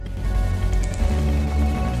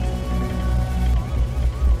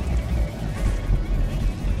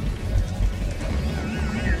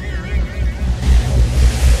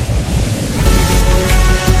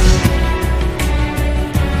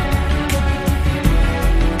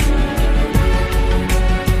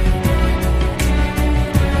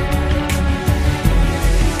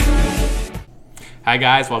Hi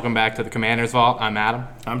guys, welcome back to the Commander's Vault. I'm Adam.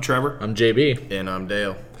 I'm Trevor. I'm JB. And I'm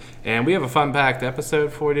Dale. And we have a fun-packed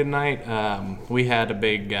episode for you tonight. We had a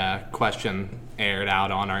big question aired out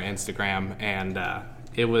on our Instagram, and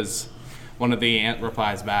it was one of the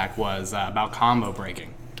replies back was about combo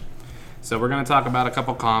breaking. So we're going to talk about a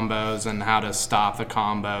couple combos and how to stop the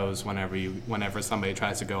combos whenever somebody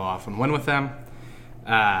tries to go off and win with them.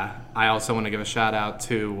 I also want to give a shout out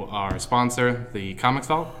to our sponsor, the Comics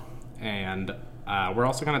Vault, and we're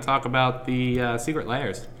also going to talk about the Secret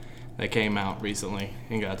Layers that came out recently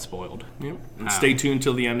and got spoiled. Yep. And stay tuned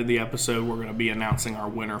till the end of the episode. We're going to be announcing our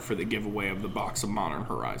winner for the giveaway of the box of Modern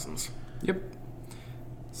Horizons. Yep.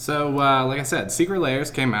 So, like I said, Secret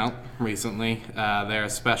Layers came out recently. They're a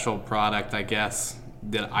special product, I guess,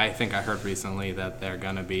 that I think I heard recently that they're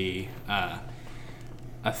going to be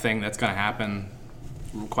a thing that's going to happen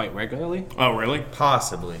quite regularly. Oh, really?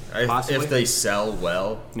 Possibly. Possibly? If they sell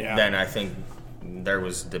well, Yeah. then I think there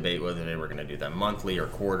was debate whether they were going to do that monthly or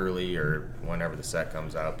quarterly or whenever the set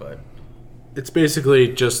comes out. But It's basically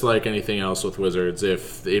just like anything else with Wizards.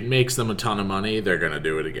 If it makes them a ton of money, they're going to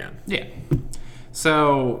do it again. Yeah.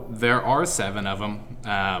 So there are 7 of them.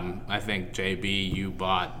 I think, JB, you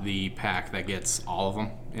bought the pack that gets all of them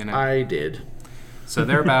in it. I did. So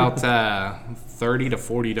they're about $30 to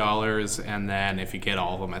 $40, and then if you get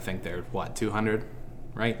all of them, I think they're, $200,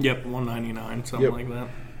 right? Yep, $199, something like that.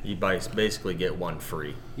 you basically get one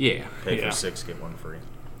free. Yeah. Pay Yeah. for 6, get one free.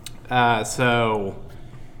 So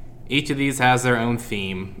each of these has their own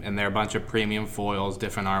theme, and they're a bunch of premium foils,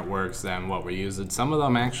 different artworks than what we're using. Some of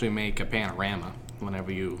them actually make a panorama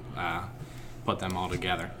whenever you put them all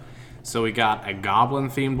together. So we got a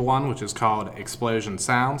goblin-themed one, which is called Explosion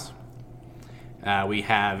Sounds. We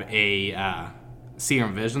have a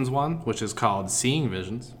Serum Visions one, which is called Seeing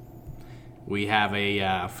Visions. We have a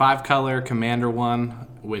 5-color Commander one,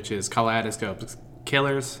 which is Kaleidoscope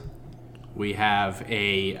Killers. We have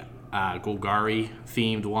a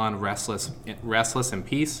Golgari-themed one, Restless in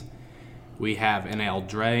Peace. We have an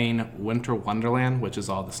Eldraine Winter Wonderland, which is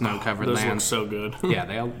all the snow-covered Those lands. look so good. Yeah,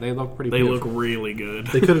 they look pretty They beautiful. look really good.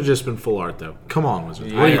 They could have just been full art, though. Come on,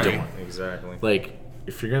 Wizards. What I are you agree. doing? Exactly. Like,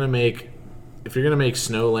 if you're gonna make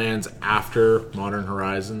Snowlands after Modern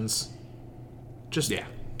Horizons, just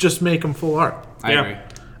make them full art. I Yeah. agree.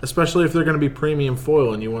 Especially if they're gonna be premium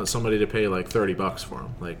foil and you want somebody to pay like $30 for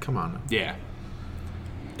them. Like, come on, Yeah.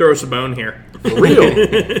 Throw us a bone here. for real.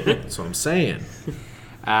 That's what I'm saying.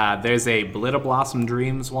 There's a Blitter Blossom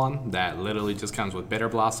Dreams one that literally just comes with bitter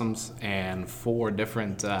blossoms and 4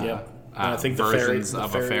 different I think the versions fairy-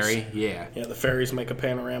 of the a fairies. fairy. Yeah. Yeah, the fairies make a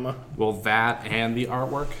panorama. Well, that and the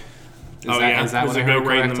artwork. Is Is that Does what it I go heard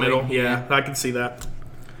right in the correctly? middle? Yeah, I can see that.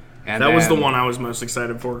 And That was the then- one I was most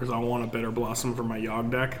excited for because I want a bitter blossom for my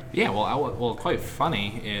Yogg deck. Yeah. Well, quite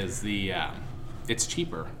funny is the it's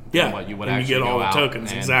cheaper. Yeah, Than what you would and you actually get all go the out tokens,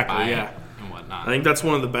 and exactly, buy it yeah. and whatnot. I think that's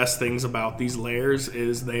one of the best things about these layers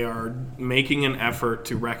is they are making an effort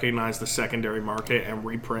to recognize the secondary market and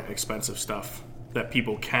reprint expensive stuff that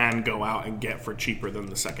people can go out and get for cheaper than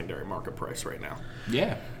the secondary market price right now,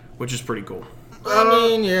 Yeah. which is pretty cool. I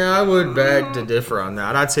mean, yeah, I would beg to differ on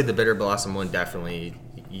that. I'd say the Bitter Blossom one definitely,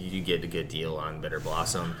 you get a good deal on Bitter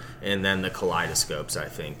Blossom. And then the Kaleidoscopes, I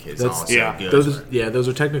think, is That's- also yeah, good. Those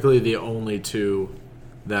are technically the only 2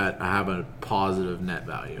 that have a positive net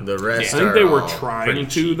value. The rest I think are they were all trying pretty to,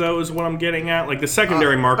 cheap. though, is what I'm getting at. Like, the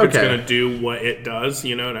secondary market's okay. going to do what it does,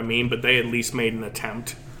 you know what I mean? But they at least made an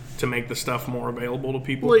attempt to make the stuff more available to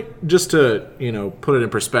people. Like, just to, put it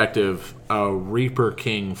in perspective, a Reaper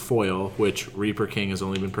King foil, which Reaper King has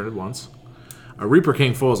only been printed once, a Reaper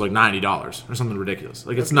King foil is like $90 or something ridiculous.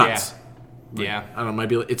 Like, it's nuts. Yeah. I don't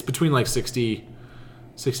know, it's between like 60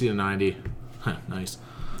 to 90. Huh, nice.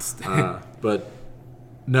 But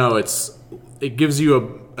no, it gives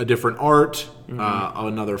you a different art,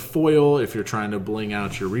 another foil if you're trying to bling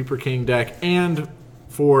out your Reaper King deck, and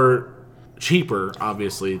for cheaper,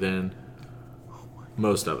 obviously, than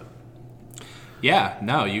most of it. Yeah,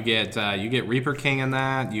 no, you get Reaper King in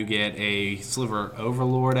that. You get a Sliver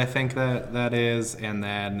Overlord, I think that is, and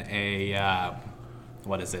then a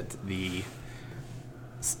what is it? The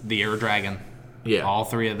Air Dragon. Yeah. All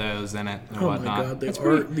 3 of those in it and Oh whatnot. my god, It's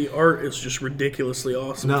the art is just ridiculously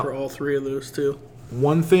awesome No. for all 3 of those too.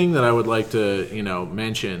 One thing that I would like to,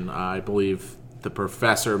 mention, I believe the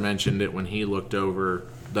professor mentioned it when he looked over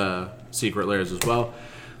the Secret Layers as well.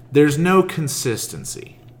 There's no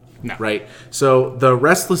consistency. No. Right? So the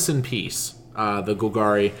Restless in Peace, the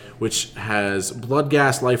Golgari, which has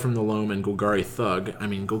Bloodghast, Life from the Loam, and Golgari Thug. I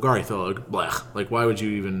mean, Golgari Thug, blech. Like, why would you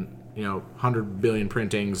even, 100 billion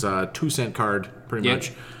printings, 2-cent card, pretty Yeah.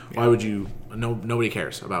 much. Why would you? Nobody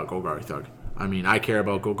cares about Golgari Thug. I mean, I care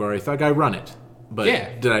about Golgari Thug. I run it. But Yeah.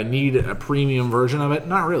 did I need a premium version of it?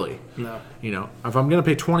 Not really. No. You know, if I'm going to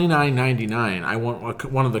pay $29.99, I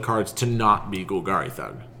want one of the cards to not be Golgari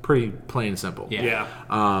Thug. Pretty plain and simple. Yeah.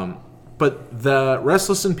 Yeah. But the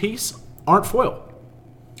Restless in Peace aren't foil.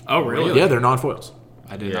 Oh, really? Yeah, they're non-foils.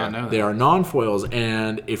 I did Yeah. not know that. They are non-foils,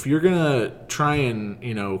 and if you're going to try and,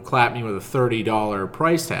 clap me with a $30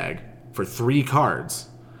 price tag for 3 cards,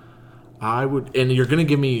 I would, and you're going to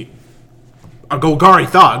give me a Golgari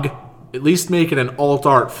Thug, at least make it an alt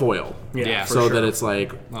art foil. Yeah, for so sure. that it's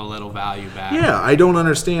like, A little value back. yeah, I don't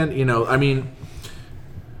understand, I mean,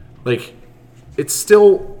 like, it's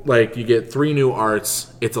still like you get 3 new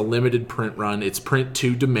arts, it's a limited print run, it's print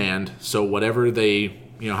to demand, so whatever they,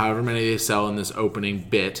 however many they sell in this opening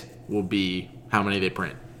bit will be how many they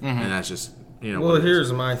print. And that's just, Well, what it is.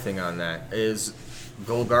 here's my thing on that. Is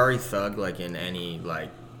Golgari Thug like in any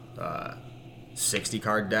 60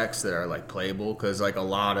 card decks that are like playable? Because like a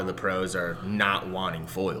lot of the pros are not wanting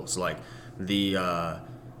foils. Like the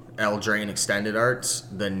Eldraine extended arts,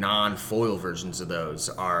 the non-foil versions of those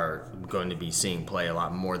are going to be seeing play a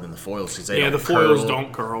lot more than the foils. Cause they Yeah, don't the foils curl.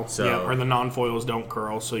 don't curl. So- Yeah, or the non-foils don't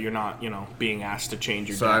curl, so you're not, being asked to change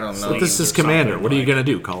your So deck I don't know. sleeves But This is or Commander. something, What are you like- going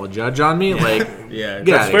to do? Call a judge on me? Like, Yeah, get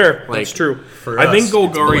That's outta here. fair. Like, That's true. for I think us, it's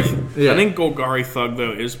Golgari. blame. Yeah. I think Golgari Thug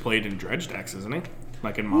though is played in dredge decks, isn't he?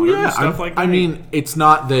 Like in modern yeah, and stuff like that. I mean, it's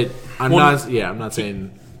not that I'm Well, I'm not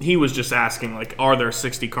saying. he was just asking like, are there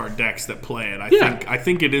 60 card decks that play it? Yeah. I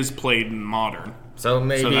think it is played in modern. So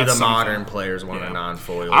maybe that's the something. modern players want Yeah. a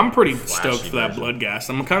non-foil. I'm pretty flashy stoked for that version. Bloodghast.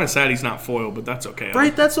 I'm kind of sad he's not foil, but that's okay.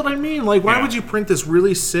 Right, that's what I mean. Like, why Yeah. would you print this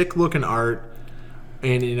really sick looking art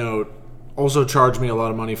and, also charge me a lot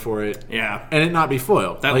of money for it Yeah. and it not be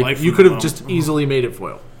foil? That Like, life you from could have home. just easily made it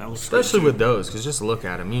foil. That was good, Especially too. with those, because just look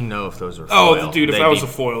at them. You know if those are Oh, foil. dude, if they'd that was be- a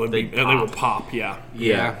foil, they would pop. Yeah.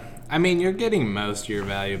 Yeah. I mean, you're getting most of your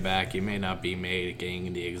value back. You may not be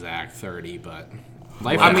getting the exact 30, but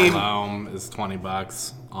Life I at mean- Home is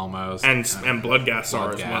 $20 almost. And Bloodghast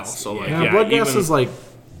are as well. Bloodghast, So like, yeah. Yeah, Bloodghast even- is like,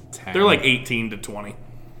 10. they're like 18 to 20.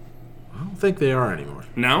 I don't think they are anymore.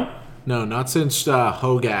 No? No, not since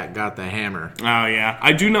Hogat got the hammer. Oh yeah,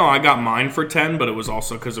 I do know. I got mine for 10, but it was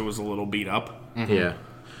also because it was a little beat up. Yeah.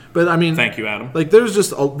 But I mean, Thank you, Adam. like there's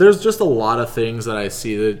just a lot of things that I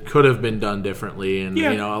see that could have been done differently, and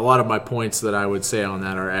Yeah. a lot of my points that I would say on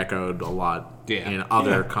that are echoed a lot Yeah. in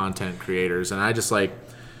other Yeah. content creators, and I just like,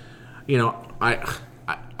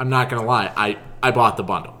 I'm not gonna lie, I bought the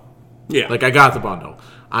bundle, Yeah, like I got the bundle.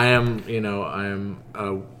 I am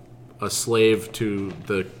a slave to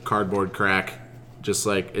the cardboard crack. Just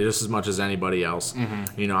as much as anybody else,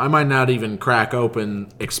 I might not even crack open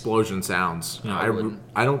explosion sounds. I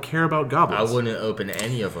don't care about I goblins. wouldn't open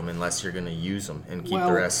any of them unless you're going to use them and keep the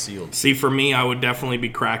Well- rest sealed. See, for me, I would definitely be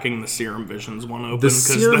cracking the Serum Visions one open The because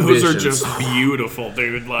Serum those are Visions. just beautiful,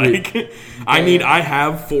 dude. Like, I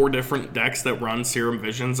have 4 different decks that run Serum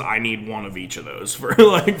Visions. I need one of each of those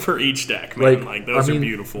for each deck, man. Like those are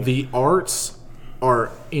beautiful. The arts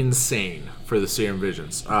are insane for the Serum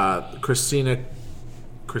Visions.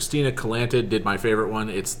 Christina Calanta did my favorite one.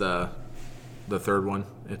 It's the third one.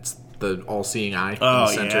 It's the all-seeing eye in Oh,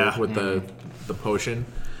 the center yeah. with the potion.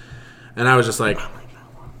 And I was just like,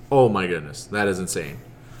 oh my goodness, that is insane.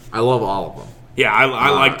 I love all of them. Yeah, I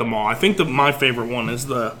like them all. I think my favorite one is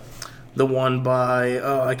the one by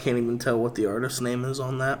I can't even tell what the artist's name is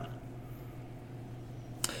on that.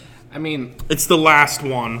 I mean, It's the last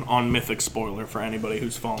one on Mythic Spoiler for anybody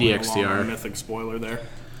who's following along DXTR. on Mythic Spoiler there.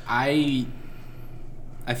 I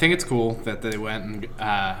think it's cool that they went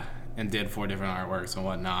and did 4 different artworks and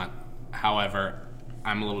whatnot. However,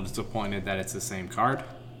 I'm a little disappointed that it's the same card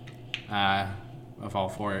of all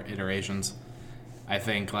 4 iterations. I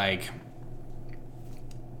think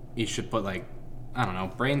you should put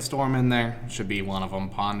Brainstorm in there should be one of them.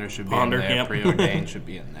 Ponder should be Ponder, in there. yep. Preordained should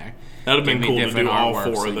be in there. That'd have been Give me cool to different do all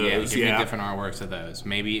artworks 4 of Yeah, those. give Yeah. me different artworks of those.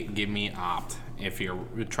 Maybe give me Opt if you're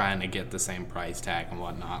trying to get the same price tag and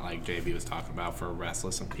whatnot, like JB was talking about for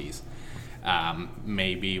Restless in Peace.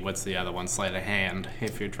 Maybe what's the other one? Sleight of Hand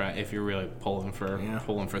if you're really pulling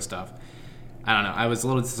for stuff. I don't know. I was a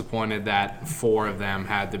little disappointed that 4 of them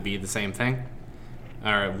had to be the same thing.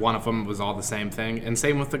 Or one of them was all the same thing. And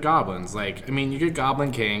same with the goblins. You get Goblin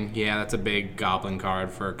King. Yeah, that's a big goblin card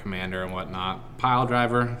for Commander and whatnot. Pile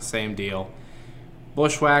Driver, same deal.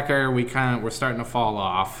 Bushwhacker, we're starting to fall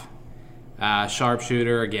off.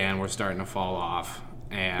 Sharpshooter, again, we're starting to fall off.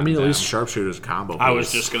 And, At least Sharpshooter's combo. I was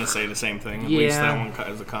piece. just gonna say the same thing. At least Yeah. that one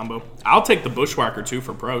is a combo. I'll take the Bushwhacker too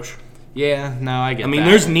for Prosh. Yeah, no, I get that. I mean,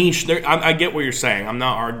 there's niche. I get what you're saying. I'm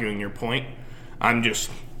not arguing your point.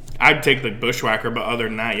 I'd take the Bushwhacker, but other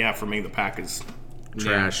than that, yeah, for me the pack is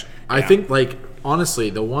trash. I think, like, honestly,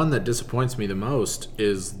 the one that disappoints me the most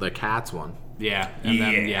is the Cats one. Yeah. And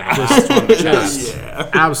then, Yeah. the last one. Just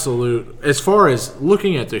absolute. As far as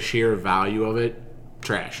looking at the sheer value of it,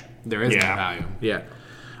 trash. There is no Yeah. value. Yeah.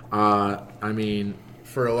 I mean,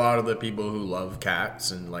 For a lot of the people who love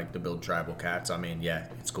cats and like to build tribal cats, I mean, yeah,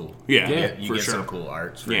 it's cool. Yeah, You for get sure. some cool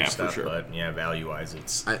arts for Yeah, your for stuff, sure. but yeah, value-wise,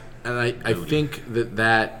 it's I think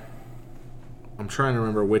that I'm trying to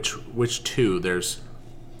remember which two. There's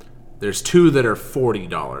two that are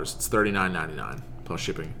 $40. It's $39.99 plus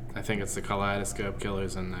shipping. I think it's the Kaleidoscope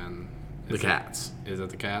Killers and then... The Cats. Is it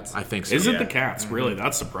the Cats? I think so. Is it Yeah. the Cats? Really,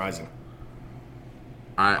 that's surprising.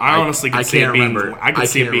 I I honestly could see it being. I could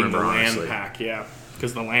see it can't being the remember, land honestly. pack, yeah,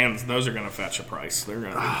 because the lands those are going to fetch a price. They're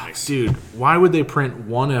going to be nice. Dude, why would they print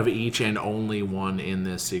one of each and only one in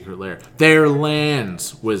this secret lair? They're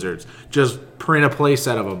lands, Wizards. Just print a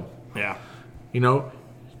playset of them. Yeah, You know,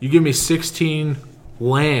 you give me 16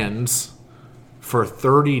 lands for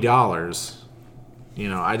 $30. You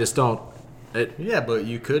know, I just don't. yeah, but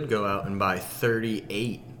you could go out and buy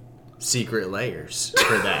 38 secret layers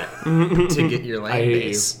for that to get your land I hate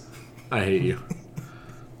base. I hate you.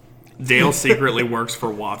 Dale secretly works for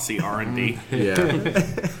WotC R&D. Yeah.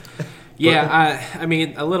 Yeah, I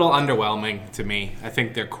mean, a little underwhelming to me. I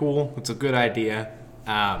think they're cool. It's a good idea.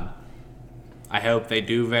 I hope they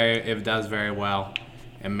do it does very well,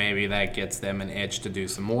 and maybe that gets them an itch to do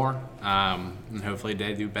some more. And hopefully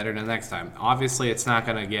they do better the next time. Obviously, it's not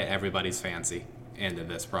going to get everybody's fancy into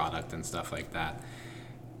this product and stuff like that.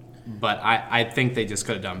 But I think they just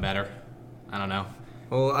could have done better. I don't know.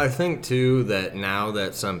 Well, I think too that now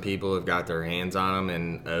that some people have got their hands on them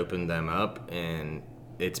and opened them up, and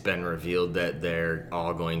it's been revealed that they're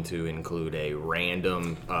all going to include a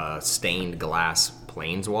random stained glass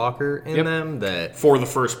planeswalker in Yep. them, that For the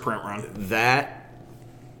first print run. that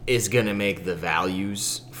is going to make the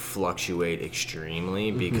values fluctuate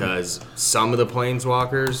extremely, because some of the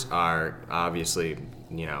planeswalkers are obviously,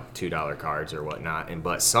 you know, $2 cards or whatnot,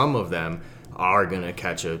 but some of them are going to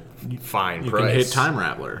catch a fine You price. can hit Time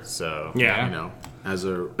Rattler. So Yeah. You know, as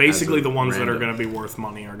a Basically, as a the ones that are random. going to be worth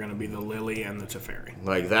money are going to be the Lily and the Teferi.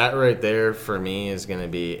 like that right there for me is going to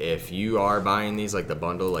be, if you are buying these like the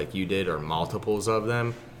bundle like you did or multiples of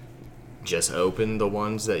them, just open the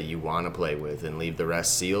ones that you want to play with and leave the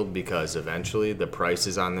rest sealed, because eventually the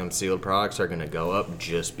prices on them sealed products are going to go up,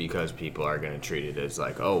 just because people are going to treat it as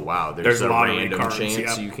like, oh wow, there's a lottery random cards, chance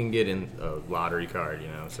yep. you can get in a lottery card, you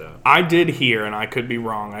know. So I did hear, and I could be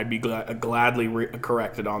wrong, I'd be gladly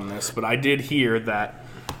corrected on this, but I did hear that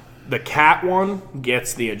the Cat one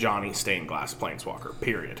gets the Ajani Stained Glass Planeswalker,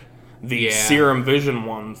 period. The Yeah. Serum Vision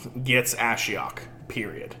one gets Ashiok,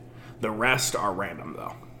 period. The rest are random,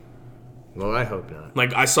 though. well, I hope not.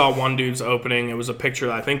 Like, I saw one dude's opening. It was a picture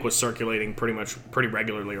that I think was circulating pretty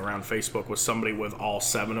regularly around Facebook, with somebody with all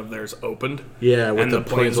 7 of theirs opened. Yeah, with and the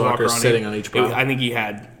Planeswalker sitting on each pile. I think he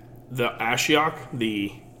had the Ashiok,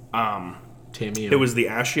 the Tameo. it was the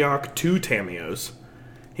Ashiok, 2 Tamios.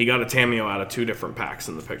 He got a Tameo out of 2 different packs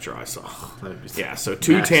in the picture I saw. That'd be Yeah, so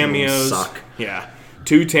 2 maximum Tamios. suck. Yeah,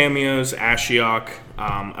 2 Tamios, Ashiok,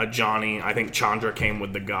 a Johnny. I think Chandra came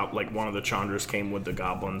with the one of the Chandras came with the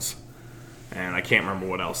goblins, and I can't remember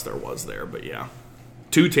what else there was there, but yeah,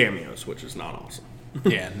 2 Tamios, which is not awesome.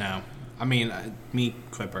 Yeah, no. I mean, me,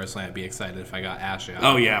 quite personally, I'd be excited if I got Ashiok.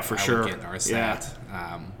 Oh, yeah, for I sure. would get our Yeah. set.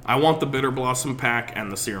 I want the Bitter Blossom pack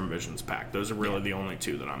and the Serum Visions pack. Those are really the only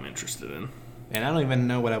 2 that I'm interested in. And I don't even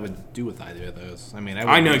know what I would do with either of those. I mean,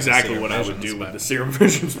 I know use the exactly Serum what I would Visions, do with but the Serum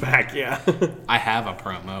Visions pack. Yeah. I have a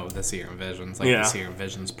promo of the Serum Visions, like Yeah. the Serum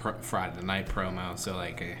Visions Friday night promo. So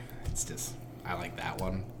like, it's just I like that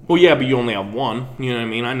one. Well, yeah, but you only have one. You know what I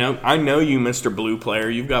mean? I know you, Mr. Blue player.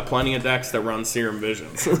 You've got plenty of decks that run Serum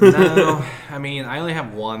Visions. No, I mean I only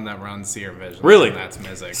have one that runs Serum Visions. Really? And that's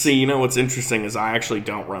Mizzix. See, you know what's interesting is I actually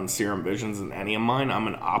don't run Serum Visions in any of mine. I'm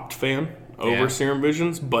an Opt fan over Yeah. Serum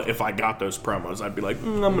Visions, but if I got those promos, I'd be like,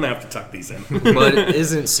 I'm going to have to tuck these in. But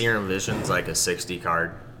isn't Serum Visions like a 60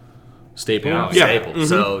 card Staple. Yeah. staple?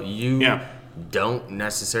 So you Yeah. don't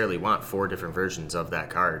necessarily want 4 different versions of that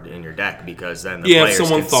card in your deck, because then the Yeah, if players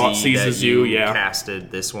someone can thought see seizes that you, yeah. casted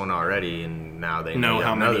this one already, and now they Know you how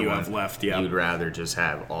have many another you one. have left, yeah. You'd rather just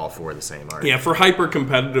have all 4 of the same art. Yeah, for hyper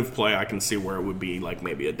competitive play, I can see where it would be like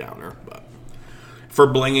maybe a downer, but for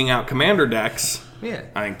blinging out commander decks, Yeah.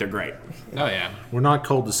 I think they're great. Oh yeah. We're not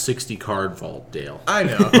called the 60 card vault, Dale. I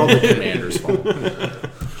know. Called the Commander's vault.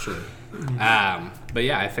 But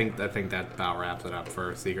yeah, I think that about wraps it up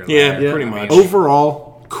for Secret Yeah, Lair. pretty I mean, much.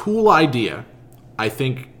 Overall, cool idea. I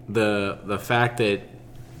think the fact that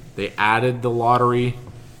they added the lottery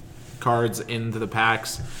cards into the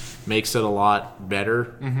packs makes it a lot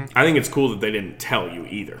better. I think it's cool that they didn't tell you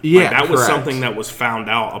either. Yeah, that was correct. something that was found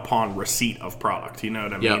out upon receipt of product. You know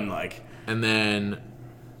what I Yep. mean? Like, And then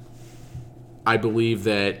I believe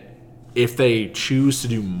that if they choose to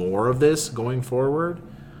do more of this going forward,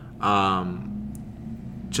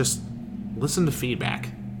 just listen to feedback.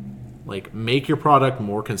 Like, make your product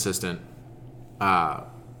more consistent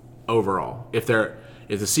overall. If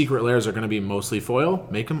the secret layers are going to be mostly foil,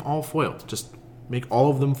 make them all foil. Just make all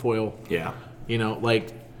of them foil. yeah. You know,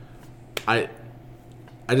 like, I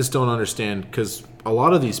just don't understand, because a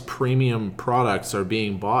lot of these premium products are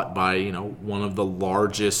being bought by, you know, one of the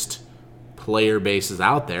largest player bases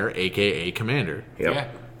out there, aka Commander. Yep. Yeah.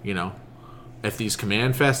 You know, if these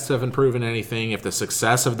Command Fests haven't proven anything, if the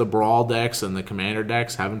success of the Brawl decks and the Commander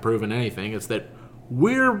decks haven't proven anything, it's that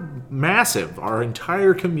we're massive. Our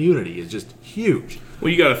entire community is just huge. Well,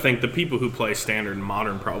 you got to think the people who play Standard and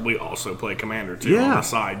Modern probably also play Commander too on Yeah. the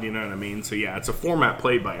side. You know what I mean? So yeah, it's a format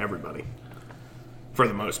played by everybody for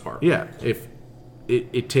the most part. Yeah, if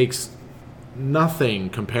it takes nothing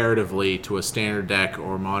comparatively to a standard deck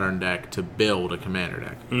or modern deck to build a commander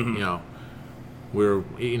deck. You know, we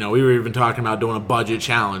were even talking about doing a budget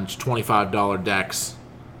challenge, $25 decks.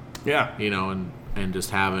 Yeah. You know, and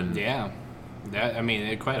just having Yeah.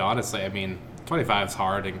 Quite honestly, 25 is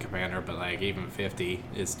hard in Commander, but like even 50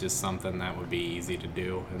 is just something that would be easy to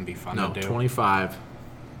do and be fun to do. 25.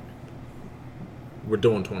 We're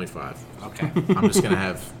doing 25. Okay. I'm just gonna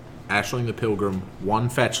have Ashling the Pilgrim, 1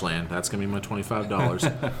 fetch land. That's gonna be my $25,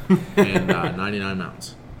 and 99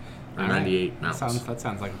 mounts, or All right. 98 mounts. That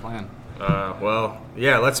sounds like a plan. Well,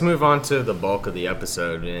 yeah, let's move on to the bulk of the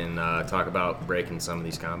episode and talk about breaking some of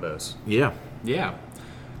these combos. Yeah. Yeah.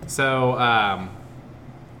 So,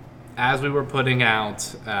 as we were putting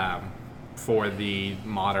out for the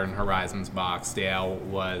Modern Horizons box, Dale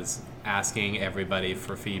was asking everybody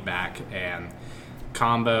for feedback, and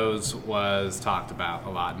combos was talked about a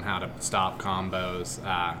lot, and how to stop combos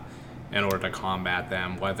in order to combat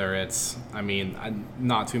them. Whether it's,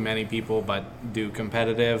 not too many people but do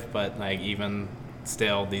competitive, but like even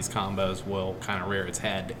still, these combos will kind of rear its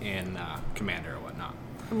head in Commander or whatnot.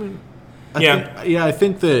 I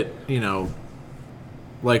think that, you know,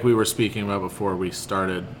 like we were speaking about before we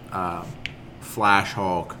started, Flash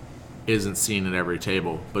Hulk isn't seen at every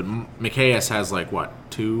table, but Mikaeus has like what,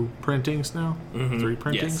 2 printings now, 3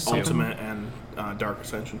 printings, Yes. something? Ultimate and Dark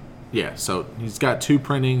Ascension. Yeah, so he's got 2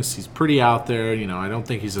 printings. He's pretty out there. You know, I don't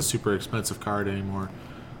think he's a super expensive card anymore.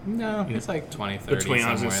 No, it's like 20, 30. Between,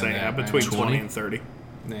 I was going to somewhere say, in there, between right? 20 and 30.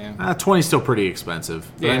 Yeah. 20's still pretty expensive.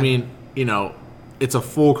 But Yeah. I mean, you know, it's a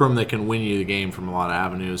fulcrum that can win you the game from a lot of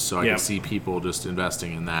avenues, so I Yeah. can see people just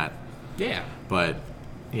investing in that. Yeah. But,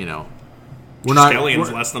 you know, we're not... Skellion's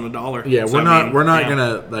we're- less than $1. Yeah, So, we're not yeah.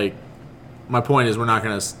 gonna, like, my point is we're not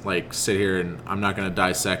gonna like sit here and I'm not gonna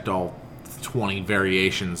dissect all 20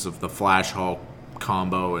 variations of the Flash Hulk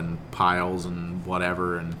combo and piles and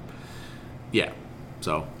whatever, and yeah,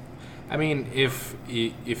 so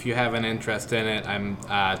If you have an interest in it,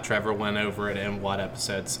 Trevor went over it in what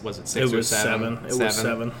episodes? Was it 6 It or was 7? 7. It was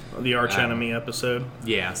 7. The Arch Enemy episode.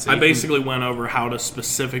 Yeah. So I you can- basically went over how to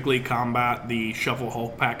specifically combat the Shuffle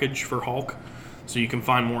Hulk package for Hulk. So you can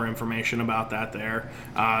find more information about that there.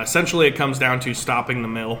 Essentially, it comes down to stopping the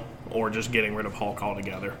mill or just getting rid of Hulk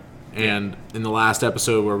altogether. And in the last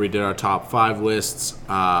episode where we did our top 5 lists,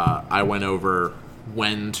 I went over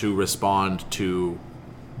when to respond to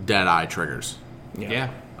Deadeye triggers. Yeah.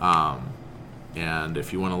 And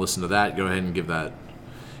if you want to listen to that, go ahead and give that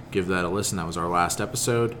a listen. That was our last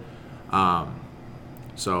episode.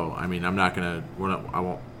 So I mean, I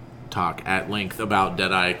won't talk at length about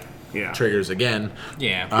Deadeye triggers again.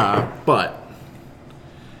 Yeah. But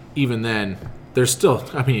even then, there's still,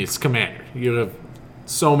 it's Commander. You have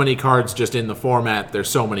so many cards just in the format. There's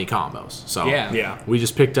so many combos. So Yeah. we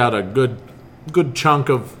just picked out a good chunk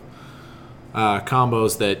of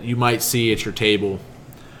combos that you might see at your table.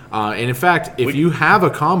 And in fact, if you have a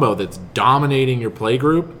combo that's dominating your play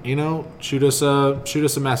group, you know, shoot us a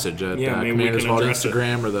message at maybe we Commander's can Vault address it.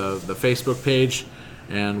 Instagram or the Facebook page,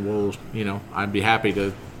 and we'll, I'd be happy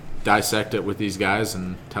to dissect it with these guys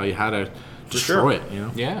and tell you how to destroy it. You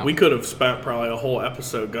know, Yeah. We could have spent probably a whole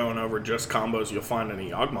episode going over just combos you'll find in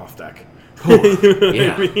a Yawgmoth deck.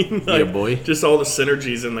 yeah, Like, yeah, boy. Just all the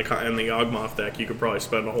synergies in the Yawgmoth deck. You could probably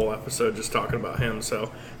spend a whole episode just talking about him.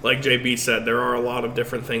 So, like JB said, there are a lot of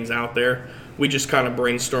different things out there. We just kind of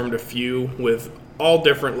brainstormed a few with all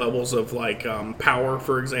different levels of power.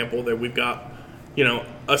 For example, that we've got,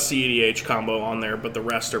 a CEDH combo on there, but the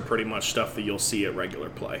rest are pretty much stuff that you'll see at regular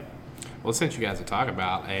play. Well, since you guys are talking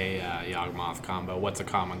about a Yawgmoth combo, what's a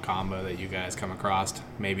common combo that you guys come across?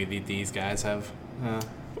 Maybe these guys have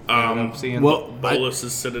seen? Well,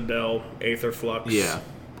 Bolus's Citadel, Aetherflux. Yeah.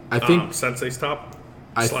 I think Sensei's Top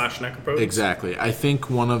 / Necropotence. Exactly. I think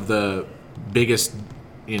one of the biggest,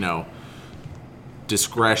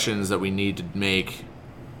 discretions that we need to make,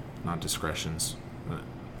 not discretions,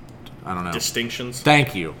 I don't know. Distinctions.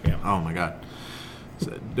 Thank you. Yeah. Oh my God.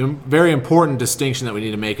 So, the very important distinction that we need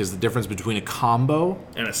to make is the difference between a combo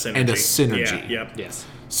and a synergy. Yeah, yep. Yes.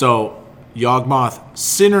 So Yawgmoth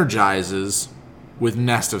synergizes with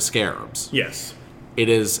Nest of Scarabs. Yes. It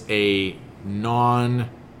is a non-infinite,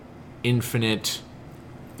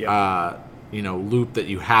 Yep. loop that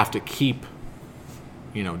you have to keep,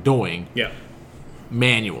 doing Yeah.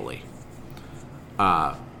 manually.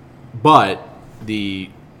 But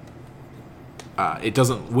it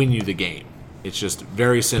doesn't win you the game. It's just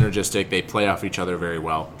very synergistic. They play off each other very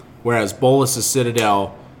well. Whereas Bolus's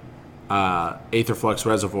Citadel, Aetherflux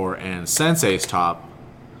Reservoir, and Sensei's Top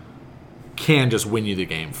can just win you the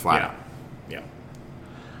game flat out.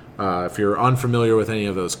 Yeah. If you're unfamiliar with any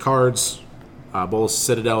of those cards, Bolus's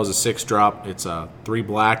Citadel is a 6-drop. It's a 3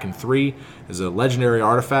 black and 3. It's a legendary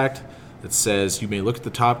artifact that says you may look at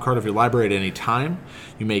the top card of your library at any time.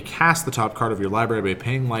 You may cast the top card of your library by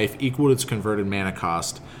paying life equal to its converted mana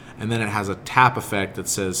cost. And then it has a tap effect that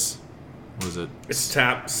says, what is it? It's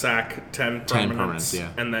tap, sack, 10 permanents,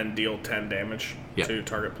 yeah. and then deal 10 damage to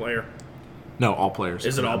target player. No, all players.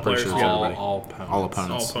 Is it all I'm pretty players? it's Yeah. everybody. All opponents. All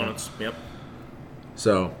opponents. All opponents, yep.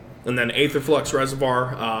 So, And then Aetherflux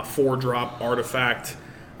Reservoir, 4-drop artifact.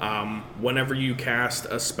 Whenever you cast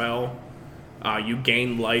a spell, you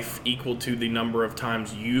gain life equal to the number of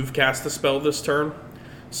times you've cast a spell this turn.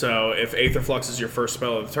 So if Aetherflux is your first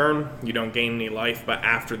spell of the turn, you don't gain any life, but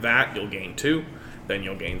after that you'll gain 2, then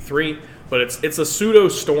you'll gain 3. But it's a pseudo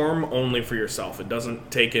storm only for yourself. It doesn't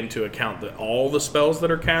take into account all the spells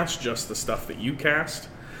that are cast, just the stuff that you cast.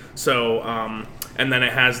 So, and then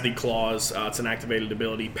it has the clause, it's an activated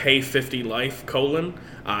ability, pay 50 life,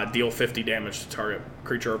 deal 50 damage to target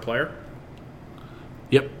creature or player.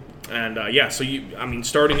 yep. And so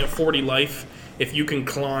starting at 40 life, if you can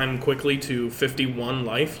climb quickly to 51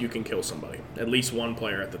 life, you can kill somebody, at least one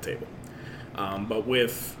player at the table. But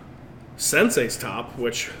with Sensei's Top,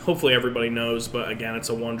 which hopefully everybody knows, but again, it's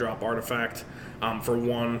a 1-drop artifact. For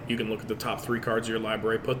 1, you can look at the top 3 cards of your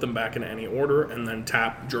library, put them back in any order, and then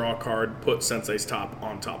tap, draw a card, put Sensei's Top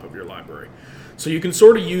on top of your library. So you can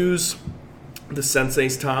sort of use the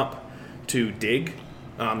Sensei's Top to dig.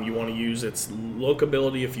 You want to use its look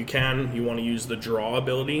ability if you can. You want to use the draw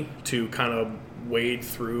ability to kind of wade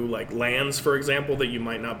through like lands, for example, that you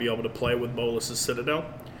might not be able to play with Bolus's Citadel.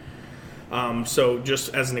 So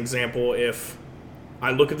just as an example, if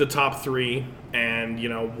I look at the top 3 and,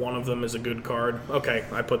 one of them is a good card, okay,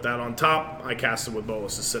 I put that on top, I cast it with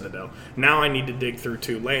Bolus's Citadel. Now I need to dig through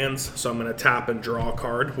 2 lands, so I'm going to tap and draw a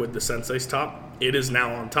card with the Sensei's Top. It is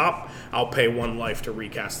now on top. I'll pay 1 life to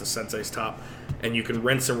recast the Sensei's Top, and you can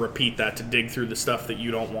rinse and repeat that to dig through the stuff that you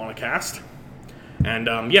don't want to cast. And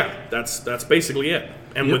that's basically it.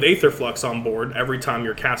 And with Aetherflux on board, every time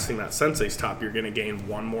you're casting that Sensei's Top, you're going to gain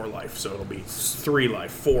 1 more life. So it'll be 3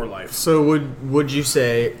 life, 4 life. So would you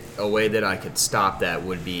say a way that I could stop that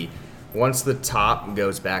would be once the top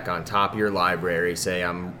goes back on top of your library, say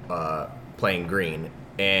I'm playing green,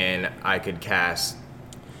 and I could cast...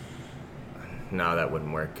 No, that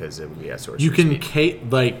wouldn't work because it would be a sorcery You can speed.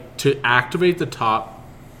 to activate the top,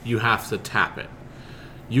 you have to tap it.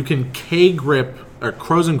 You can K-grip or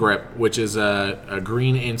Krozen Grip, which is a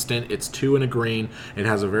green instant. It's 2 and a green. It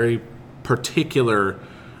has a very particular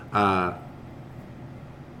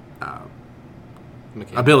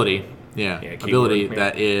ability. Ability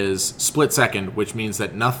that is split second, which means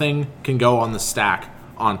that nothing can go on the stack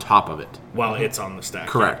on top of it. While it's on the stack.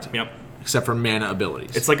 Correct. Yep. Except for mana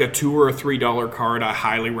abilities. It's like a $2 or $3 card. I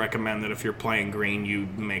highly recommend that if you're playing green, you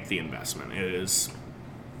make the investment. It's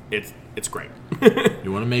great.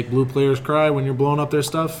 You want to make blue players cry when you're blowing up their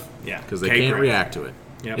stuff? Yeah. Because they can't react to it.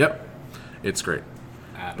 Yep. It's great.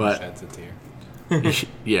 Adam sheds a tear.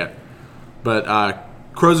 Yeah. But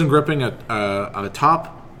Krozen Gripping on the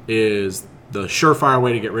top is the surefire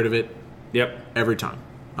way to get rid of it Yep. every time.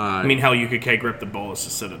 Hell, you could K-grip the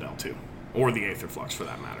Bolus's Citadel, too. Or the Aetherflux, for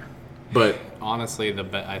that matter. But honestly,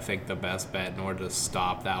 I think the best bet in order to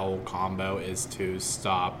stop that whole combo is to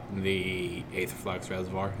stop the Aetherflux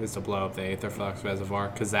Reservoir, is to blow up the Aetherflux Reservoir,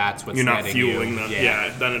 because that's what's You're not netting fueling you. them.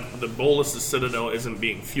 Yeah. Then the Bolus's Citadel isn't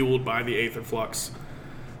being fueled by the Aetherflux.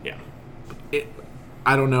 Yeah.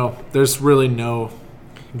 I don't know. There's really no...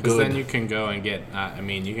 Because good. then you can go and get,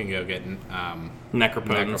 you can go get Necropotence.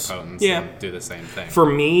 Necropotence Yeah. and do the same thing. For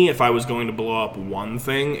me, if I was going to blow up one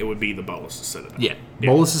thing, it would be the Bolas' Citadel. Yeah.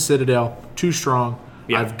 Bolas' Citadel, too strong.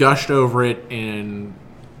 Yeah. I've gushed over it in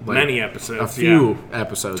like, Many episodes. a few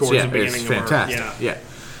episodes. Towards yeah, the beginning it's of our- fantastic. yeah.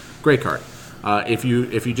 Great card. If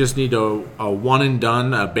you just need a one and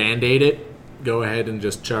done, Band-Aid it, go ahead and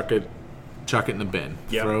just chuck it in the bin.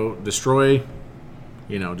 Yep. Destroy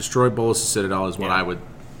Bolas' Citadel is what Yeah. I would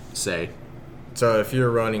say. So if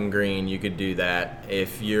you're running green, you could do that.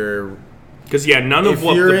 If you're Because, none of if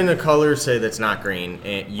what you're the- in a color, say that's not green,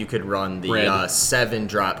 you could run the Red.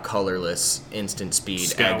 7-drop colorless instant speed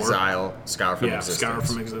Scour. exile scour from existence. Scour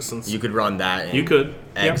from Existence. You could run that. And You could.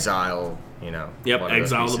 Yep. exile. Yep, one of those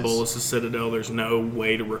exile the pieces. Bolas' Citadel. There's no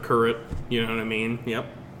way to recur it. You know what I mean? Yep.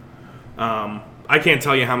 I can't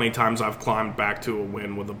tell you how many times I've climbed back to a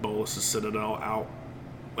win with a Bolas' Citadel out,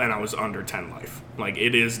 and I was under 10 life. Like,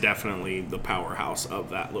 it is definitely the powerhouse of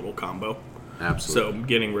that little combo. Absolutely. So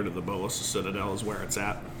getting rid of the Bolas' Citadel is where it's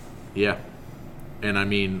at. Yeah.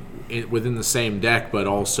 And within the same deck, but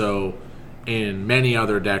also in many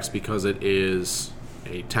other decks, because it is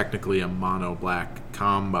technically a mono black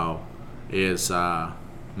combo, is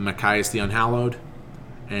Machias the Unhallowed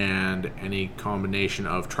and any combination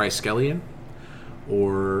of Triskelion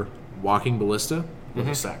or Walking Ballista With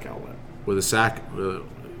a sack outlet. with a sack.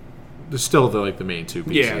 There's still the main two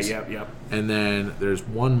pieces. Yep. And then there's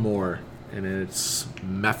one more, and it's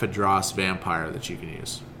Mephidros Vampire that you can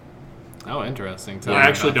use. Oh, interesting. Tell I me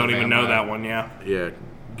actually about the don't even know vampire. that one, yeah. Yeah,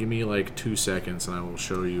 give me 2 seconds, and I will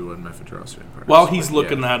show you what Mephidros Vampire is. While he's But,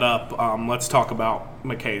 looking yeah. that up, let's talk about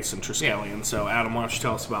Machias and Triskelion. So, Adam, why don't you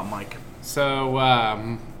tell us about Mike?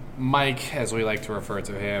 So, Mike, as we like to refer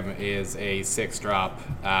to him, is a 6-drop.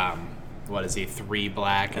 What is he? 3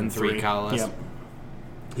 black and 3 colorless. Yep.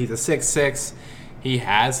 He's a 6/6. He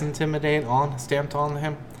has Intimidate stamped on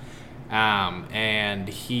him. And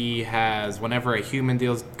he has, whenever a human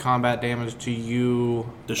deals combat damage to you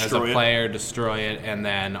as a Destroy it. player, destroy it, and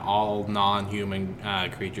then all non-human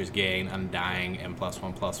creatures gain Undying and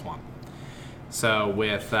 +1/+1. So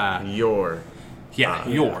with Your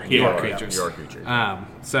your creatures. Your creature.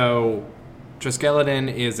 So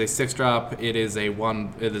Triskelion is a 6-drop. It is a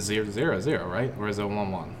 0/0/0, right? Or is it a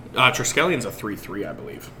 1/1? Triskelion's a 3/3, I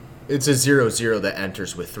believe. It's a 0/0 that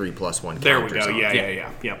enters with 3+1 There we counters go. on it, Yeah.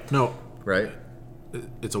 Yep. No, right?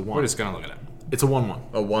 it's a We're 1. just gonna look at it. It's a 1/1.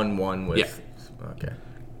 A 1/1 with. Yeah. Okay.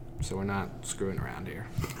 So we're not screwing around here.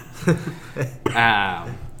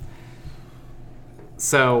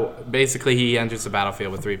 So basically, he enters the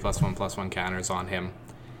battlefield with 3+1/+1 counters on him.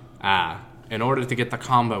 In order to get the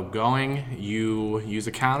combo going, you use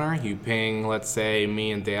a counter. You ping, let's say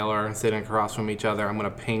me and Dale are sitting across from each other. I'm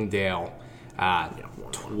going to ping Dale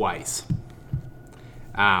twice.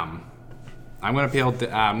 I'm going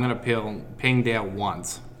to ping Dale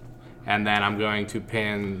once. And then I'm going to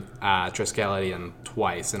pin Triskelion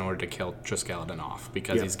twice in order to kill Triskelion off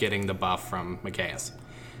because Yep. he's getting the buff from Machias.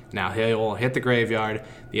 Now he'll hit the graveyard,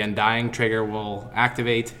 the Undying trigger will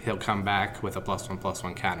activate, he'll come back with a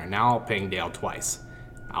 +1/+1 counter. Now I'll ping Dale twice.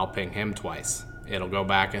 I'll ping him twice. It'll go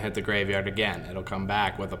back and hit the graveyard again. It'll come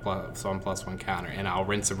back with a +1/+1 counter, and I'll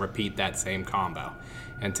rinse and repeat that same combo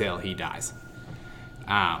until he dies.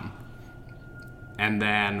 And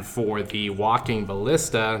then for the Walking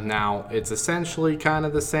Ballista, now it's essentially kind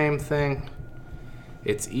of the same thing.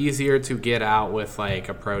 It's easier to get out with like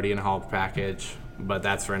a Protean Hulk package, but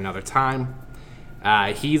that's for another time.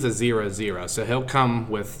 He's a 0/0, so he'll come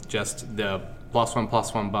with just the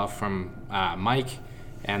 +1/+1 buff from Mike,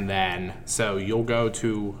 and then so you'll go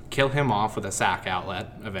to kill him off with a sack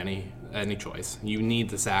outlet of any choice. You need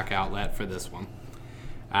the sack outlet for this one.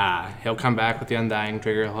 He'll come back with the Undying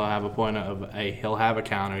trigger. He'll have a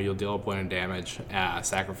counter. You'll deal a point of damage.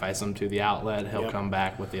 Sacrifice him to the outlet. He'll Yep. come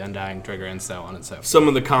back with the Undying trigger, and so on and so forth. Some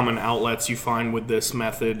of the common outlets you find with this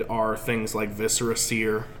method are things like Viscera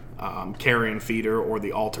Seer, Carrion Feeder, or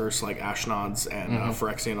the altars like Ashnod's and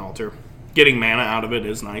Phyrexian Altar. Getting mana out of it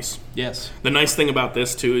is nice. Yes. The nice thing about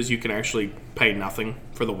this too is you can actually pay nothing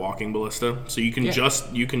for the Walking Ballista, so you can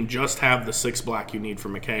just have the 6 black you need for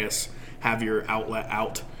Machias, have your outlet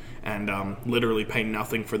out, and literally pay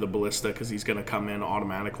nothing for the Ballista because he's going to come in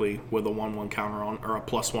automatically with a 1/1 counter on or a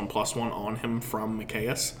 +1/+1 on him from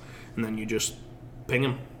Machias, and then you just ping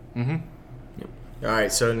him. All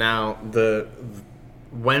right. So now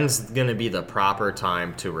when's going to be the proper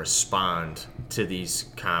time to respond to these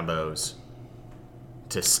combos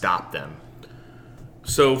to stop them?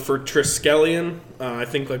 So for Triskelion, I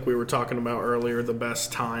think like we were talking about earlier, the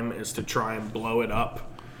best time is to try and blow it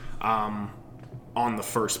up on the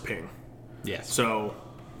first ping. Yes. So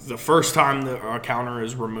the first time a counter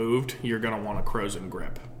is removed, you're going to want to Crows and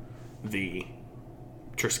Grip the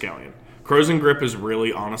Triskelion. Crows and Grip is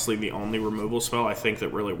really, honestly, the only removal spell I think that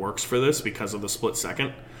really works for this because of the split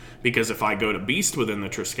second. Because if I go to Beast within the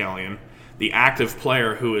Triskelion, the active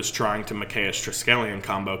player who is trying to Mikaeus Triskelion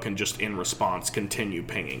combo can just, in response, continue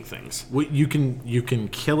pinging things. You can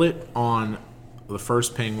kill it on the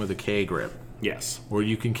first ping with a K grip, Yes. or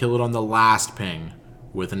you can kill it on the last ping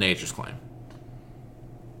with a Nature's Claim.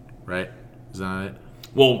 Right? Is that it?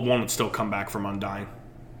 Well, one would still come back from Undying.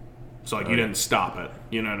 So, like, you didn't stop it.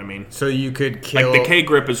 You know what I mean? So you could kill. Like, the K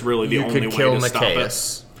grip is really the you only could way kill to stop it.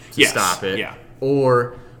 Mikaeus to Yes, stop it. yeah.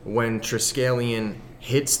 Or when Triskelion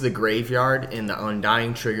hits the graveyard and the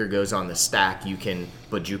Undying trigger goes on the stack, you can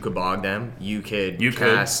Bojuka Bog them. You could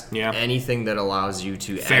cast anything that allows you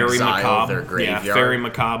to Fairy exile Macabre. their graveyard. Yeah, Fairy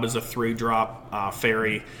Macabre is a 3-drop.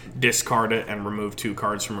 Fairy, discard it and remove 2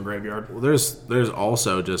 cards from a graveyard. Well, there's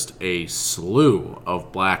also just a slew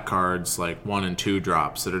of black cards, like 1 and 2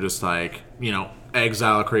 drops that are just like,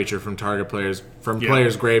 exile a creature from target player's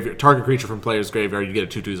graveyard. Target creature from player's graveyard, you get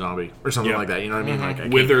a 2/2 zombie or something like that. You know what I mean?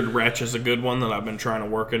 Like Withered Wretch is a good one that I've been trying to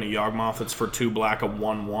work in a Yawgmoth. It's for 2 black, a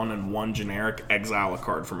 1/1, and 1 generic. Exile a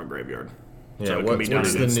card from a graveyard. Yeah, So it can be done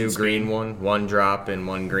what's in the instant new speed. green one? 1 drop and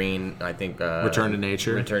 1 green, I think. Return to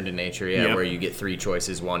Nature. Return to Nature, yeah, Yep. where you get 3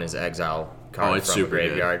 choices. 1 is exile card it's from super a good.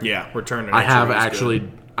 graveyard. Yeah, Return to I Nature have is actually,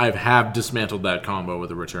 good. I have dismantled that combo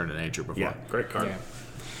with a Return to Nature before. Yeah, great card. Yeah.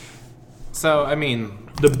 So, I mean,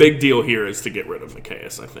 The big deal here is to get rid of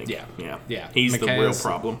Mikaeus, I think. Yeah. He's the real Mikaeus-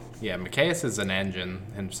 problem. yeah, Mikaeus is an engine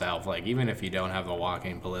himself. Like, even if you don't have the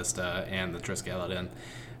Walking Ballista and the Triskeleton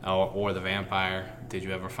or the Vampire, did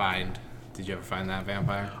you ever find that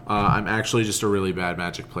Vampire? I'm actually just a really bad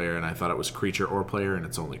Magic player, and I thought it was creature or player, and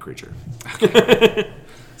it's only creature.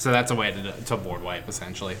 So that's a way to board wipe,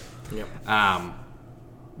 essentially. Yep.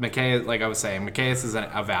 Mikaeus, like I was saying, Mikaeus is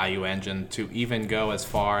a value engine. To even go as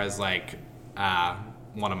far as, like,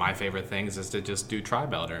 one of my favorite things is to just do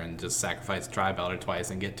Tri-Belter and just sacrifice Tri-Belter twice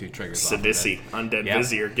and get 2 triggers off of Sidisi, it. Undead Yep.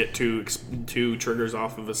 Vizier, get two triggers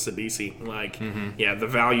off of a Sidisi. Like, yeah, the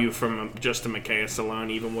value from just a Mikaeus alone,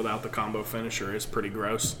 even without the combo finisher, is pretty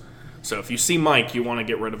gross. So if you see Mike, you want to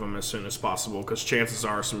get rid of him as soon as possible, because chances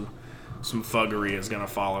are some fuggery is going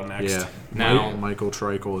to follow next. Yeah. Now- Michael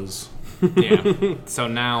Trikel is. Yeah. So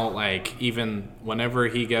now, like, even whenever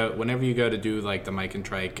you go to do, like, the Mike and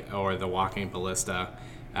Trike or the Walking Ballista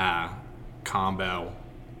combo,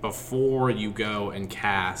 before you go and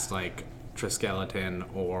cast, like, Triskeleton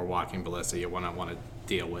or Walking Ballista, you want to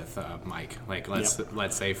deal with Mike. Like,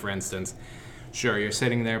 let's say, for instance, sure, you're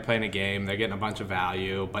sitting there playing a game, they're getting a bunch of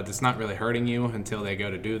value, but it's not really hurting you until they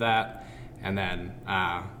go to do that, and then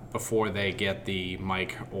before they get the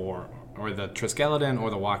Mike or the Triskeleton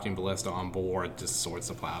or the Walking Ballista on board, just Swords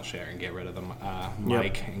to Plowshare and get rid of the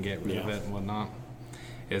Mike and get rid of it and whatnot.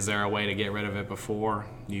 Is there a way to get rid of it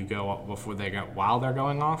while they're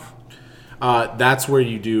going off? That's where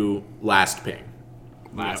you do last ping.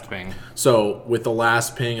 Last ping. So with the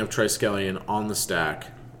last ping of Triskelion on the stack,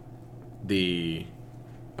 you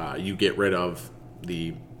get rid of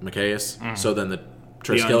the Mikaeus. So then the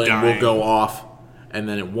Triskelion will Undying. go off, and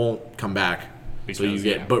then it won't come back. So you Because,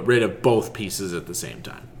 get yeah. rid of both pieces at the same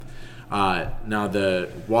time. Now the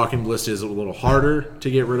Walking Ballista is a little harder to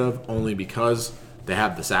get rid of, only because they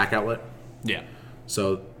have the sack outlet. Yeah.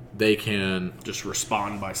 So they can, Just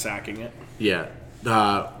respond by sacking it.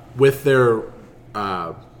 with their,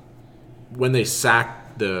 when they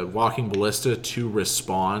sack the Walking Ballista to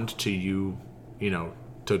respond to you,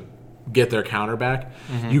 to get their counter back,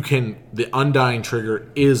 the Undying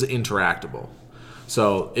trigger is interactable.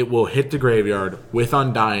 So it will hit the graveyard with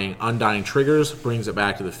Undying. Undying triggers, brings it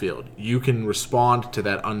back to the field. You can respond to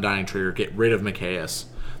that Undying trigger, get rid of Mikaeus.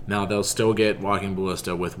 Now they'll still get Walking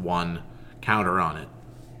Ballista with 1 counter on it,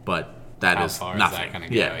 but that How is far is nothing. that gonna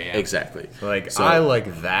go? Yeah, Yeah. exactly. Like, So- I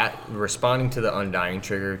like that. Responding to the Undying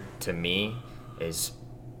trigger, to me, is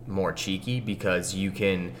more cheeky, because you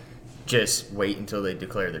can just wait until they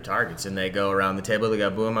declare their targets, and they go around the table, they go,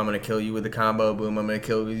 boom, I'm going to kill you with a combo, boom, I'm going to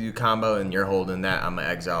kill you with a combo, and you're holding that, I'm going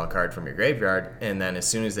to exile a card from your graveyard, and then as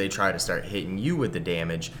soon as they try to start hitting you with the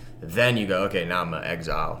damage, then you go, okay, now I'm going to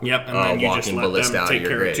exile Yep, and then you just Walking let Ballista them out take of your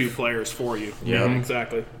care of grave. 2 players for you. Yeah.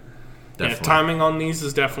 Exactly. Yeah, Definitely. timing on these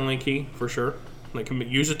is definitely key, for sure. Like,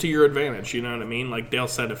 use it to your advantage, you know what I mean? Like Dale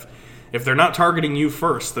said, if they're not targeting you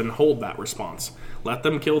first, then hold that response. Let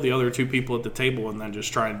them kill the other 2 people at the table and then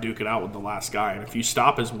just try and duke it out with the last guy. And if you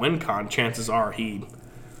stop his win con, chances are he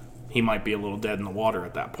might be a little dead in the water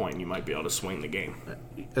at that point, and you might be able to swing the game.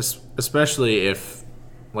 Especially if,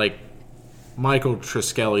 like, Michael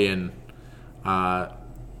Triskelion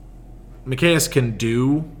Mikaeus can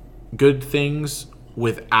do good things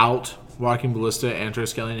without Walking Ballista and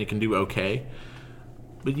Triskelion. It can do okay.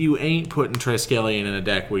 But you ain't putting Triskelion in a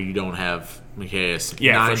deck where you don't have Mikaeus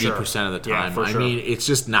 90% of the time. I mean, it's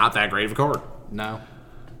just not that great of a card. No.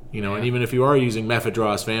 And even if you are using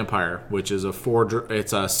Mephidros Vampire, which is it's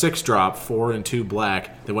a 6-drop, 4 and 2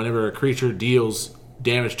 black, that whenever a creature deals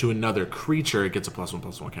damage to another creature, it gets a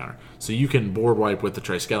 +1/+1 counter. So you can board wipe with the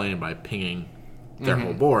Triskelion by pinging their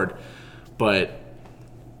whole board. But,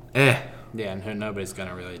 Yeah, and nobody's going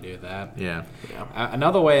to really do that. Yeah.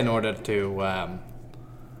 Another way in order to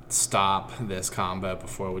stop this combo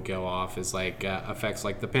before it would go off is effects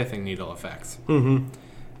like the Pithing Needle effects.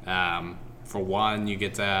 For one, you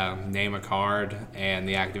get to name a card, and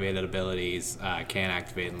the activated abilities can't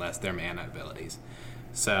activate unless they're mana abilities.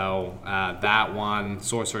 So that one,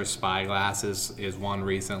 Sorcerer's Spyglass is one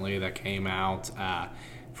recently that came out.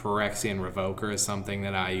 Phyrexian Revoker is something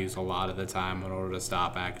that I use a lot of the time in order to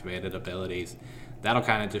stop activated abilities. That'll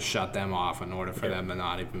kind of just shut them off in order for them to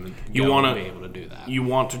not even be able to do that. You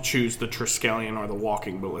want to choose the Triskelion or the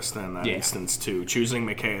Walking Ballista in that instance, too. Choosing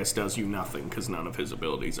Mikaeus does you nothing because none of his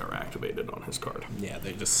abilities are activated on his card. Yeah,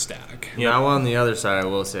 they're just static. Now, on the other side, I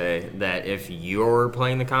will say that if you're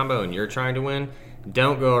playing the combo and you're trying to win,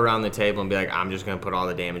 don't go around the table and be like, I'm just going to put all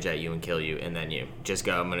the damage at you and kill you, and then you. Just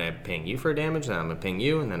go, I'm going to ping you for damage, then I'm going to ping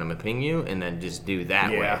you, and then I'm going to ping you, and then just do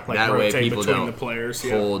that way. Like that way people between don't the players.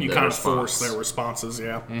 hold You their kind of response. force their responses,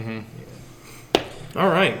 All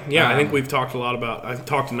right. Yeah, I think we've talked I've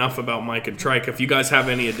talked enough about Mike and Trike. If you guys have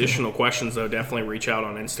any additional questions, though, definitely reach out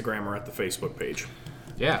on Instagram or at the Facebook page.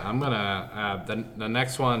 Yeah, I'm gonna. The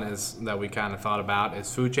next one is that we kind of thought about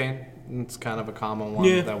is Food Chain. It's kind of a common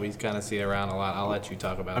one that we kind of see around a lot. I'll let you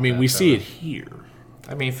talk about. I mean, that, we Trevor. see it here.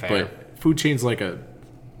 I mean, fair. But Food Chain's like a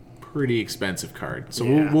pretty expensive card. So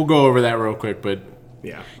we'll go over that real quick, but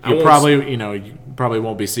Yeah. you probably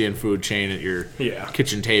won't be seeing Food Chain at your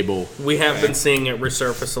kitchen table. We have been seeing it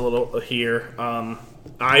resurface a little here.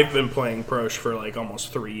 I've been playing Prosh for like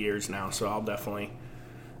almost 3 years now, so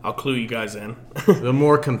I'll clue you guys in. The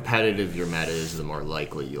more competitive your meta is, the more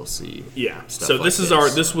likely you'll see. Yeah. Stuff So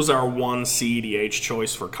like this was our one CEDH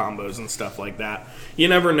choice for combos and stuff like that. You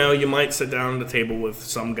never know. You might sit down at the table with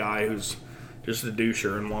some guy who's just a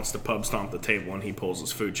doucher and wants to pub stomp the table, and he pulls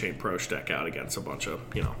his Food Chain Prosh deck out against a bunch of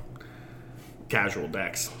casual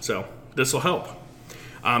decks. So this will help.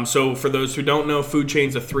 So for those who don't know, Food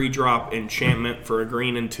Chain's a 3-drop enchantment for a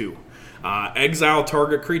green and 2. Exile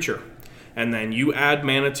target creature. And then you add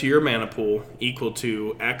mana to your mana pool equal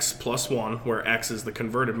to X plus 1, where X is the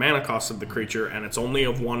converted mana cost of the creature, and it's only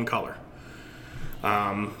of one color.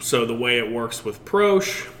 So the way it works with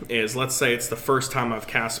Prosh is, let's say it's the first time I've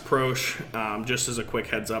cast Prosh. Just as a quick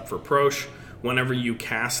heads up for Prosh, whenever you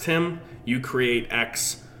cast him, you create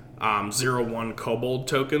X 0/1 Kobold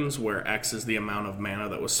tokens, where X is the amount of mana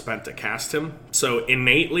that was spent to cast him. So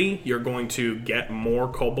innately, you're going to get more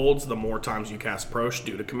Kobolds the more times you cast Prosh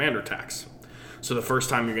due to commander tax. So the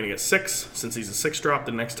first time you're going to get 6, since he's a 6-drop.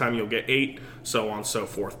 The next time you'll get 8, so on and so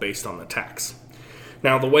forth, based on the tax.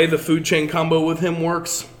 Now, the way the Food Chain combo with him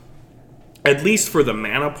works, at least for the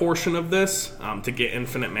mana portion of this, to get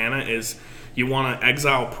infinite mana, is you want to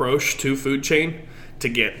exile Prosh to Food Chain to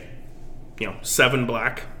get 7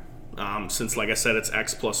 black. Since, like I said, it's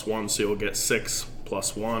X plus 1, so you'll get 6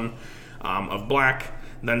 plus 1 of black.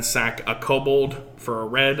 Then sack a Kobold for a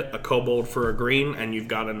red, a Kobold for a green, and you've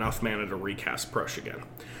got enough mana to recast Prosh again.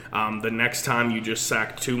 The next time, you just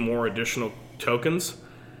sack 2 more additional tokens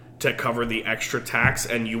to cover the extra tax,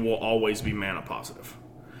 and you will always be mana positive.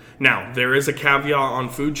 Now, there is a caveat on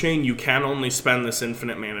Food Chain. You can only spend this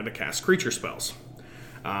infinite mana to cast creature spells.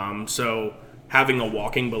 So having a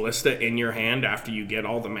Walking Ballista in your hand after you get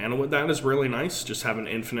all the mana with that is really nice. Just have an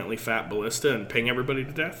infinitely fat Ballista and ping everybody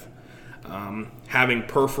to death. Having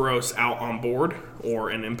Perforos out on board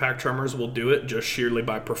or an Impact Tremors will do it just sheerly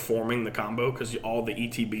by performing the combo, because all the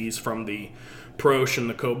ETBs from the Prosh and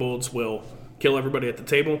the Kobolds will kill everybody at the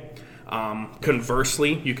table.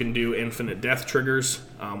 Conversely, you can do infinite death triggers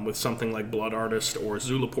with something like Blood Artist or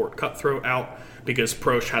Zulaport Cutthroat out, because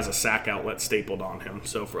Prosh has a sack outlet stapled on him.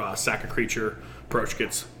 So for sack a creature, Prosh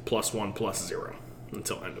gets +1/+0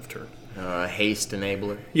 until end of turn. Haste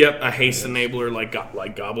enabler. Yep, a haste enabler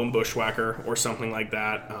like Goblin Bushwhacker or something like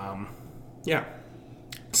that. Yeah.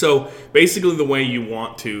 So basically, the way you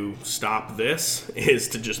want to stop this is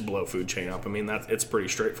to just blow Food Chain up. I mean, it's pretty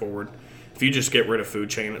straightforward. If you just get rid of Food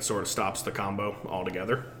Chain, it sort of stops the combo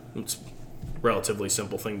altogether. It's a relatively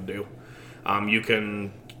simple thing to do. You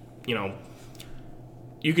can,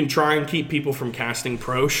 you can try and keep people from casting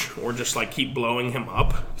Prosh, or just like keep blowing him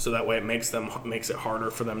up, so that way it makes it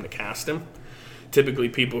harder for them to cast him. Typically,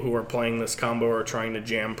 people who are playing this combo are trying to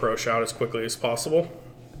jam Prosh out as quickly as possible.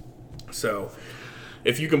 So,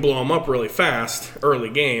 if you can blow him up really fast early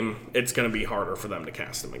game, it's going to be harder for them to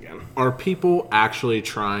cast him again. Are people actually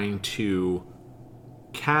trying to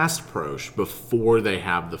cast Prosh before they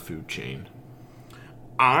have the food chain?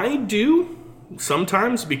 I do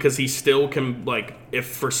sometimes, because he still can, like, if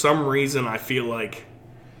for some reason I feel like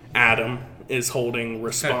Adam is holding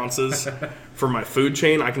responses for my food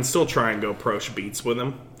chain, I can still try and go Prosh beats with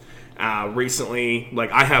him. Recently,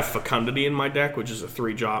 like, I have Fecundity in my deck, which is a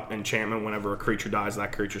 3-drop enchantment. Whenever a creature dies,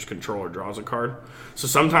 that creature's controller draws a card. So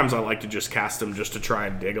sometimes I like to just cast him just to try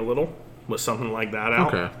and dig a little with something like that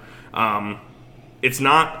out. Okay. It's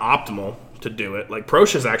not optimal to do it. Like,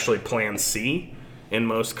 Prosh is actually plan C in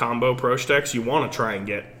most combo Prosh decks. You want to try and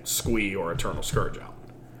get Squee or Eternal Scourge out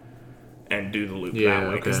and do the loop that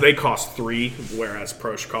way, because they cost 3, whereas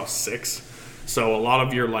Prosh costs 6. So a lot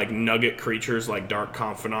of your like nugget creatures, like Dark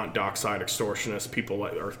Confidant, Dockside Extortionist, people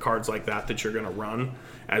like, or cards like that you're going to run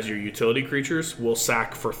as your utility creatures, will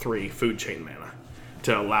sack for 3 food chain mana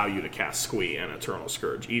to allow you to cast Squee and Eternal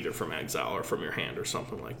Scourge, either from exile or from your hand or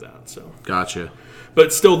something like that. So Gotcha.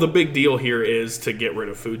 but still, the big deal here is to get rid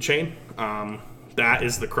of food chain. That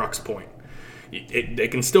is the crux point. They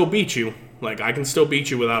can still beat you. Like, I can still beat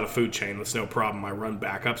you without a food chain. That's no problem. I run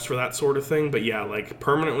backups for that sort of thing. But yeah, like,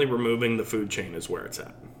 permanently removing the food chain is where it's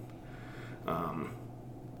at.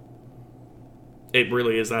 It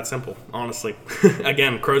really is that simple, honestly.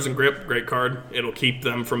 Again, Crows and Grip, great card. It'll keep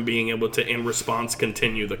them from being able to, in response,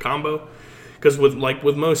 continue the combo. Because with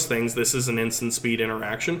most things, this is an instant speed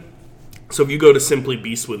interaction. So if you go to simply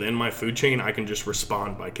Beast Within my food chain, I can just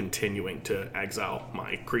respond by continuing to exile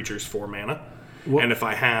my creatures for mana. And if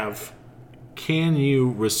I have... Can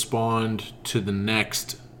you respond to the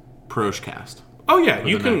next Prosh cast? Oh, yeah,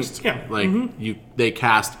 you The can... next? Yeah. Like, they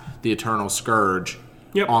cast the Eternal Scourge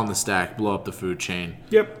Yep. on the stack, blow up the food chain.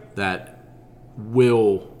 Yep. That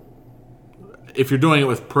will... If you're doing it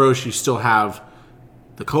with Prosh, you still have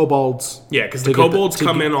the Kobolds. Yeah, because to the get Kobolds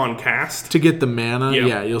come in on cast. To get the mana, Yep.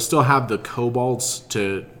 yeah, you'll still have the Kobolds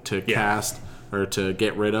to Yeah. cast or to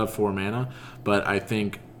get rid of for mana. But I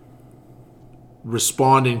think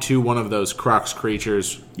responding to one of those Crux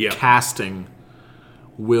creatures, Yep. casting,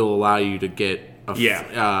 will allow you to get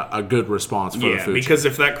a good response for the Yeah, food because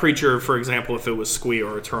if that creature, for example, if it was Squee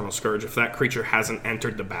or Eternal Scourge, if that creature hasn't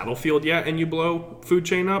entered the battlefield yet and you blow food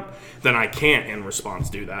chain up, then I can't in response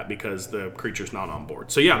do that because the creature's not on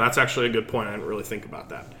board. So yeah, that's actually a good point. I didn't really think about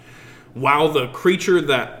that. While the creature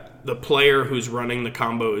that the player who's running the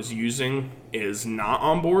combo is using is not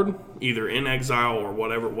on board, either in exile or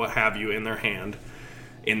whatever, what have you, in their hand,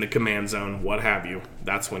 in the command zone, what have you,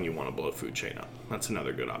 that's when you want to blow food chain up. That's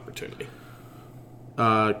another good opportunity.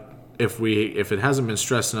 If it hasn't been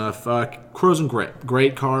stressed enough, Crows and Grip,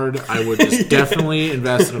 great card. I would just definitely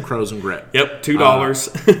invest in a Crows and Grip. Yep,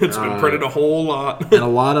 $2. It's been printed a whole lot. And a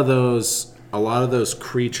lot of those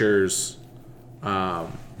creatures,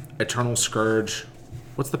 Eternal Scourge.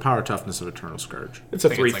 What's the power toughness of Eternal Scourge? It's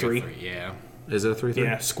a I think it's 3/3. like a 3, yeah. Is it a 3/3?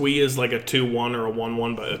 Yeah, Squee is like a 2/1 or a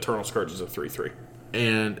 1/1, but Eternal Scourge is a 3/3.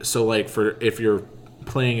 And so, like, if you're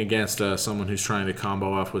playing against someone who's trying to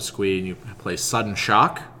combo off with Squee and you play Sudden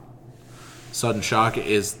Shock, Sudden Shock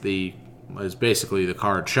is basically the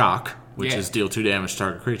card Shock, which is deal 2 damage to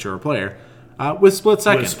target creature or player, with Split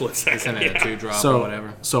Second. With Split Second, Isn't it a 2-drop So, or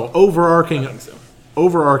whatever? so overarching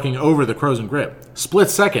over the Crows and Grip, Split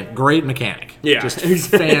Second, great mechanic. Yeah. Just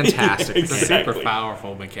fantastic. It's a super Exactly.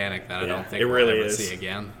 powerful mechanic that I don't think it we'll really ever is. see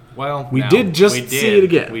again. Well, We no, did just we see it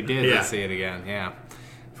again. We did Yeah. just see it again, yeah.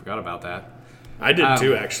 Forgot about that. I did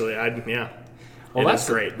too, actually. Well, That's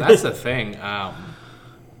great. That's the thing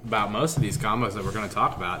about most of these combos that we're going to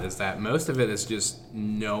talk about is that most of it is just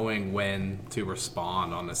knowing when to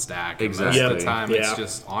respond on the stack. And most of Exactly. the time, Yeah. it's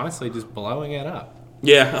just honestly just blowing it up.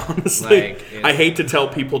 Yeah, honestly. Like, I hate to tell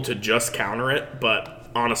people to just counter it, but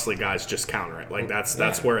honestly, guys, just counter it. Like, that's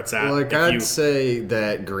where it's at. Like, If I'd you- say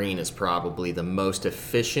that green is probably the most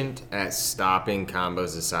efficient at stopping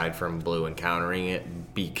combos aside from blue and countering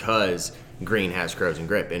it, because green has Crows and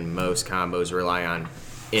Grip, and most combos rely on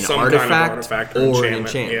an Some kind of artifact, artifact or or an enchantment.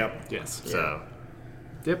 enchantment. Yep. Yes. So,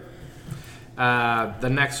 Yep. The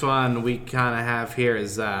next one we kind of have here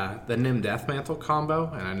is the Nim Deathmantle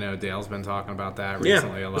combo, and I know Dale's been talking about that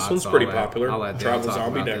recently a lot. this one's so pretty I'll let popular. Dale Travel talk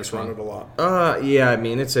Zombie about decks this run one. it a lot. yeah, I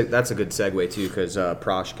mean, that's a good segue too, because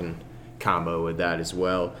Prosh can combo with that as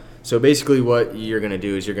well. So basically, what you're gonna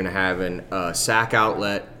do is you're gonna have an sack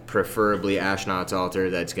outlet, preferably Ashnod's Altar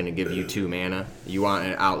that's going to give you 2 mana. You want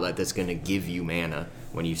an outlet that's going to give you mana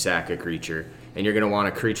when you sack a creature. And you're going to want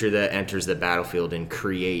a creature that enters the battlefield and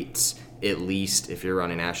creates at least, if you're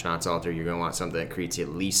running Ashnod's Altar, you're going to want something that creates at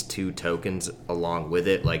least 2 tokens along with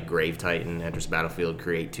it, like Grave Titan enters the battlefield,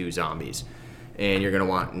 create 2 zombies. And you're going to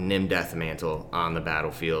want Nim Deathmantle on the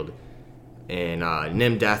battlefield. And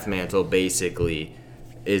Nim Deathmantle basically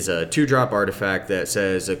is a 2-drop artifact that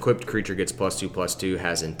says equipped creature gets +2/+2,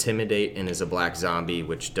 has Intimidate, and is a black zombie,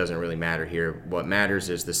 which doesn't really matter here. What matters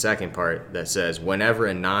is the second part that says whenever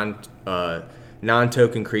a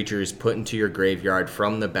non-token creature is put into your graveyard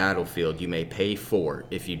from the battlefield, you may pay 4.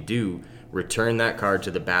 If you do, return that card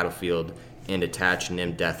to the battlefield and attach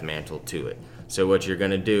Nim Deathmantle to it. So what you're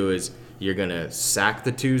going to do is you're going to sack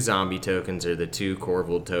the 2 zombie tokens or the 2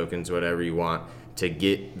 Corvold tokens, whatever you want, to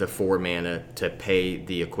get the 4 mana to pay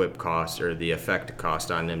the equip cost or the effect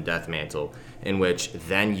cost on Nim Deathmantle, in which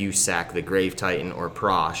then you sack the Grave Titan or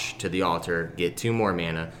Prosh to the altar, get 2 more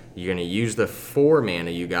mana. You're going to use the 4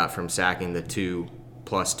 mana you got from sacking the 2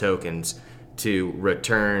 plus tokens to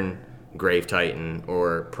return Grave Titan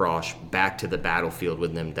or Prosh back to the battlefield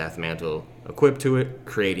with Nim Deathmantle equipped to it,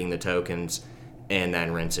 creating the tokens, and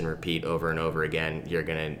then rinse and repeat over and over again. You're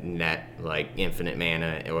going to net like infinite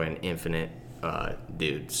mana or an infinite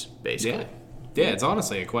dudes, basically. Yeah, it's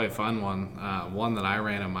honestly a quite fun one. One that I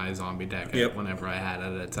ran in my zombie deck Yep. whenever I had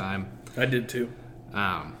it at a time. I did too.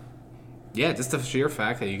 Yeah, just the sheer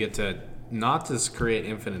fact that you get to not just create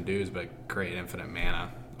infinite dudes, but create infinite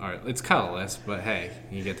mana. Or it's colorless, but hey,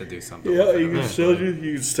 you get to do something. Yeah, with it you can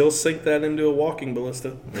eventually. still sink that into a walking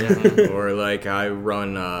ballista. Yeah. Or like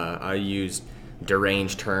I used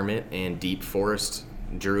Deranged Hermit and Deep Forest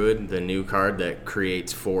Druid, the new card that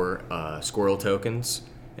creates 4 squirrel tokens,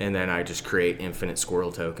 and then I just create infinite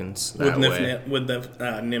squirrel tokens that way. With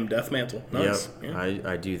the Nim Deathmantle. Nice. Yep, Yeah.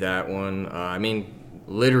 I do that one. I mean,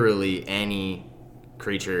 literally any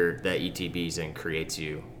creature that ETBs and creates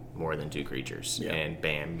you more than 2 creatures, Yeah. and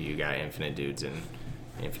bam, you got infinite dudes and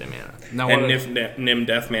infinite mana. Now, And what Nim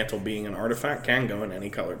Deathmantle being an artifact can go in any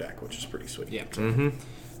color deck, which is pretty sweet. yeah.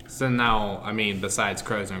 So now, I mean, besides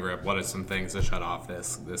Crows and Grip, what are some things to shut off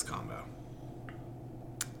this combo?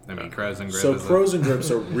 I mean, Crows and Grip So is Crows and Grip's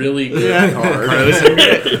a really good card.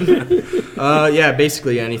 Yeah,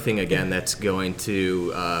 basically anything, again, that's going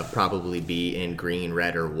to probably be in green,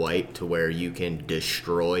 red, or white, to where you can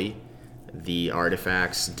destroy the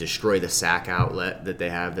artifacts, destroy the sack outlet that they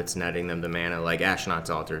have that's netting them the mana. Like Ashnod's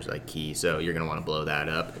Altar is like key, so you're going to want to blow that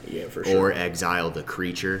up. Yeah, for sure. Or exile the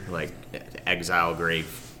creature, like exile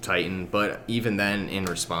Grave Titan. But even then, in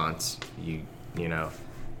response, you know,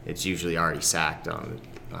 it's usually already sacked on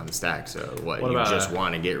the stack. So What you about just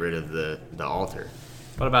want to get rid of the altar.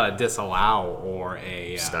 What about a disallow or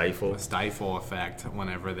a Stifle? A stifle effect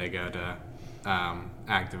whenever they go to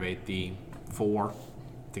activate the 4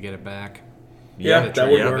 to get it back? Yeah, that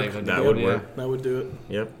would Yeah, work. they would That do would it, work. That would do it.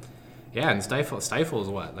 Yep. Yeah, and stifle is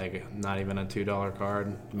what, like not even a $2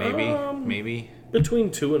 card, maybe. Between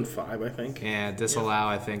 2 and 5, I think. Yeah, disallow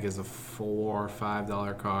I think is a $4 or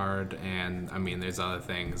 $5 card, and I mean there's other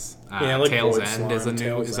things. Yeah, like Tail's Void End is Slime,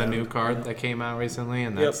 Tail's a new End, card yeah. that came out recently,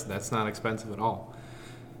 and that's not expensive at all.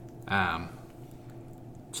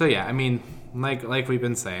 So yeah, I mean, like we've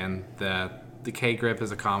been saying, the K grip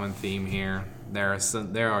is a common theme here. There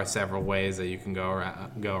are several ways that you can go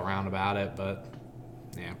around about it, but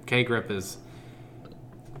yeah, K grip is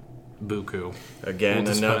buku. Again, We'll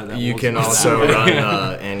just enough, put it that- you we'll can just put it also that way.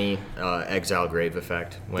 run any exile grave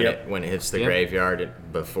effect when Yep. it hits the Yep. graveyard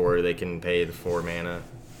before they can pay the 4 mana.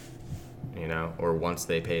 You know, or once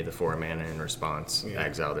they pay the 4 mana in response,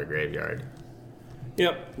 exile their graveyard.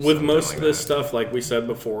 Yep. With most like of this that. stuff, like we said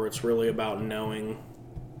before, it's really about knowing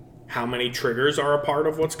how many triggers are a part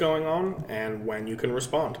of what's going on and when you can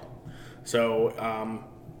respond. So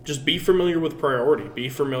just be familiar with priority. Be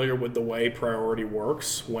familiar with the way priority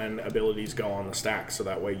works when abilities go on the stack, so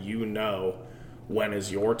that way you know when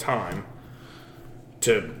is your time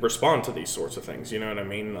to respond to these sorts of things. You know what I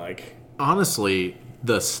mean? Like, Honestly,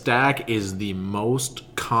 the stack is the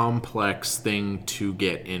most complex thing to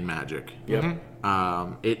get in Magic. yep.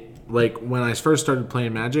 It like when I first started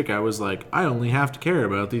playing Magic, I was like, I only have to care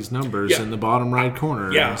about these numbers Yeah. in the bottom right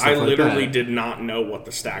corner. Yeah, and stuff I like literally that. did not know what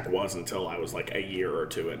the stack was until I was like a year or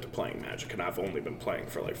 2 into playing Magic, and I've only been playing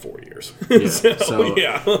for like 4 years. so-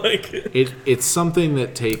 yeah, like It's something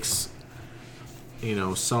that takes,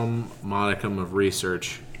 some modicum of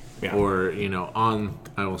research, Yeah. or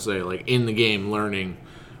I will say like in the game learning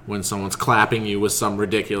when someone's clapping you with some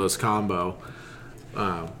ridiculous combo.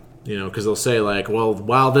 Because they'll say like, well,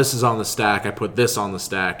 while this is on the stack, I put this on the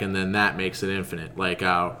stack, and then that makes it infinite. Like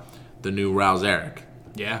the new Rouse Eric,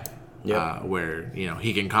 Yeah. where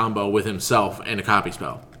he can combo with himself and a copy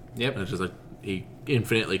spell. Yep. And it's just like he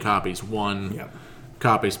infinitely copies one Yep.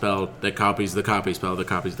 copy spell that copies the copy spell that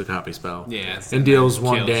copies the copy spell. Yeah, and deals then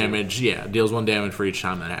one kills you. damage. Yeah, deals one damage for each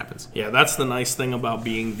time that happens. Yeah, that's the nice thing about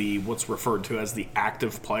being what's referred to as the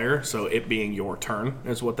active player. So it being your turn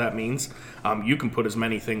is what that means. You can put as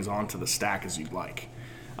many things onto the stack as you'd like.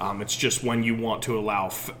 It's just when you want to allow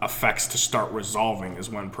effects to start resolving is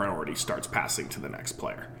when priority starts passing to the next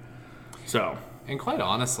player. So, And quite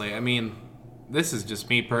honestly, I mean, this is just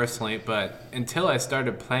me personally, but until I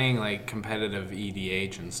started playing like competitive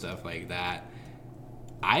EDH and stuff like that,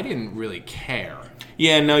 I didn't really care.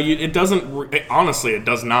 yeah, no, it doesn't. Honestly, it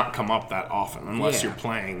does not come up that often unless Yeah. you're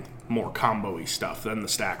playing more combo-y stuff. Then the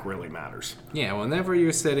stack really matters. Yeah, whenever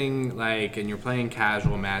you're sitting like and you're playing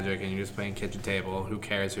casual Magic and you're just playing kitchen table, who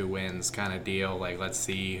cares who wins kind of deal. Like, let's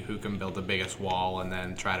see who can build the biggest wall and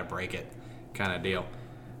then try to break it kind of deal.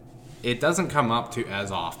 It doesn't come up to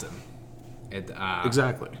as often.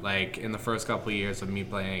 Exactly. Like in the first couple of years of me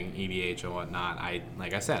playing EDH and whatnot,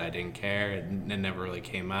 like I said, I didn't care. It never really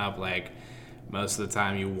came up. Like most of the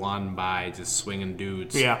time, you won by just swinging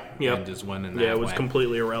dudes. Yeah, yep. and just winning. That Yeah, it was way.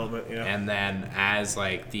 completely irrelevant. Yeah. And then as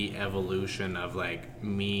like the evolution of like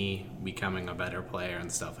me becoming a better player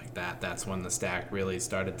and stuff like that, that's when the stack really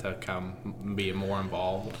started to be more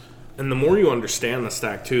involved. And the more you understand the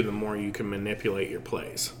stack too, the more you can manipulate your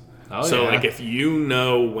plays. Oh, So yeah. like if you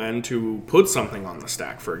know when to put something on the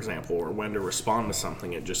stack, for example, or when to respond to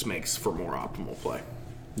something, it just makes for more optimal play.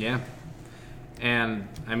 Yeah. And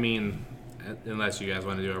I mean, unless you guys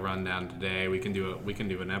want to do a rundown today, we can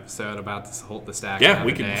do an episode about the stack. Yeah,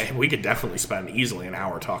 another day. we could definitely spend easily an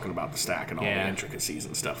hour talking about the stack and all Yeah. the intricacies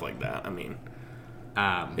and stuff like that. I mean,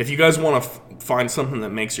 Um, if you guys want to find something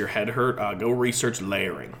that makes your head hurt, go research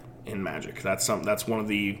layering in Magic. That's one of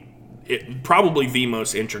probably the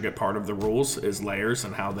most intricate part of the rules is layers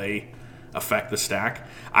and how they affect the stack.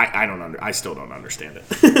 I still don't understand it.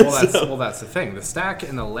 That's the thing. The stack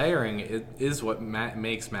and the layering is what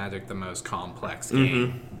makes Magic the most complex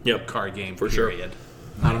game. Yep. Card game For sure. period.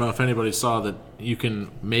 I don't know if anybody saw that you can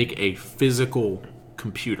make a physical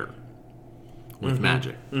computer with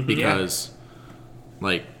Magic because,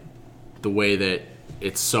 like, the way that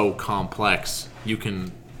it's so complex, you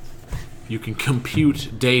can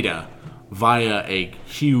compute data via a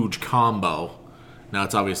huge combo. Now,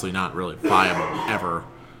 it's obviously not really viable ever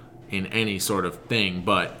in any sort of thing,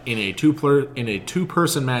 but in a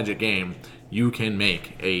two-person Magic game, you can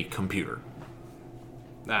make a computer.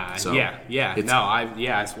 So, Yeah. it's- No,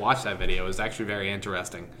 I watched that video. It was actually very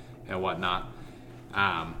interesting and whatnot.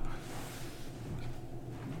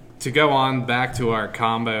 To go on back to our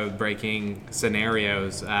combo breaking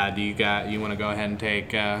scenarios, do you want to go ahead and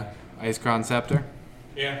take Icecrown Scepter?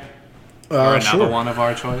 Yeah. Or another Sure. one of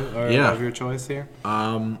our choice, or Yeah. of your choice here?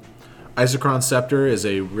 Isochron Scepter is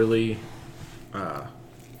a really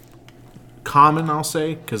common, I'll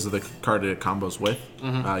say, because of the card that it combos with,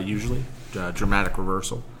 usually. Dramatic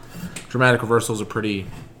Reversal. Dramatic Reversal is a pretty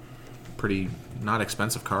not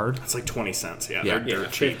expensive card. It's like 20 cents. Yeah, Yeah. they're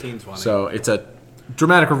cheap. 15-20. So it's a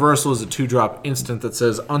Dramatic Reversal is a 2-drop instant that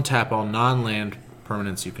says untap all non-land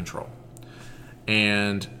permanents you control.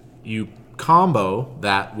 And you combo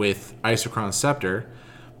that with Isochron Scepter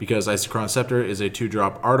because Isochron Scepter is a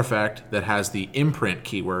 2-drop artifact that has the imprint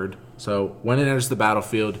keyword. So when it enters the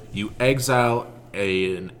battlefield, you exile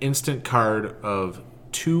an instant card of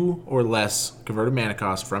 2 or less converted mana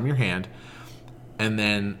cost from your hand, and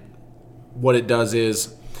then what it does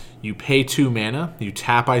is you pay 2 mana, you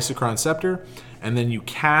tap Isochron Scepter, and then you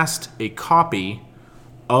cast a copy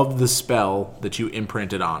of the spell that you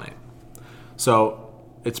imprinted on it. So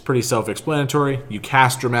it's pretty self-explanatory. You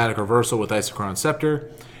cast Dramatic Reversal with Isochron Scepter,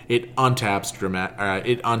 it untaps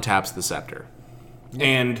the Scepter.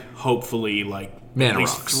 And hopefully, like, Mana at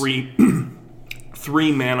least rocks.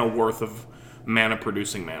 three mana worth of mana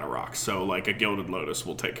producing mana rocks. So, like, a Gilded Lotus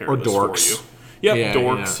will take care Or of this dorks. for you. Yep, Yeah,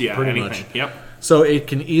 dorks, yeah, yeah, pretty anything. much. Yep. So it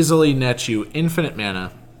can easily net you infinite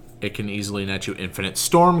mana. It can easily net you infinite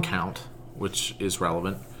storm count, which is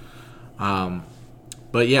relevant.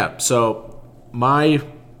 But yeah, so my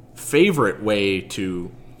favorite way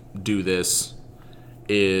to do this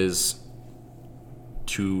is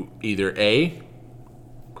to either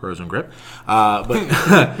Corrosion Grip,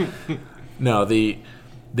 but no, the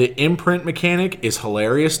imprint mechanic is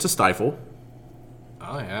hilarious to Stifle.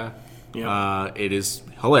 Oh, yeah. Yep. It is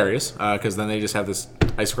hilarious because then they just have this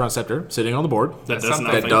Isochron Scepter sitting on the board that does something-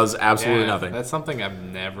 nothing. that does absolutely Yeah, nothing. That's something I've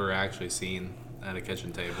never actually seen. at a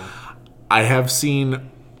kitchen table. I have seen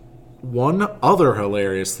one other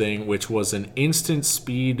hilarious thing, which was an instant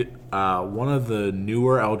speed, one of the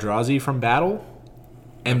newer Eldrazi from Battle,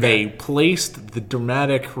 and they placed the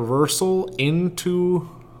dramatic reversal into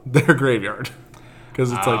their graveyard.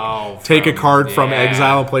 Because it's like, take a card from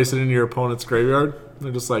exile and place it in your opponent's graveyard.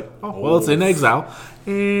 They're just like, oh, well, it's in exile,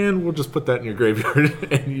 and we'll just put that in your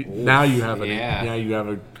graveyard. And now you have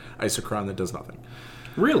an Isochron that does nothing.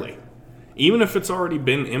 Really? Even if it's already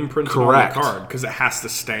been imprinted Correct. on the card, because it has to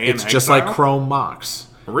stay in It's exile? just like Chrome Mox.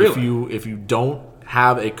 Really? If you don't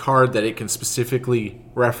have a card that it can specifically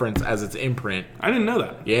reference as its imprint. I didn't know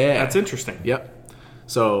that. Yeah. That's interesting. Yep.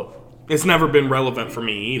 So, It's never been relevant for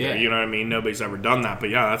me either. Yeah. You know what I mean? Nobody's ever done that. But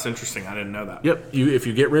yeah, that's interesting. I didn't know that. yep. If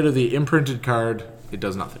you get rid of the imprinted card, it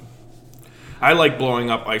does nothing. I like blowing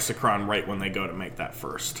up Isochron right when they go to make that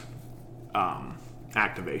first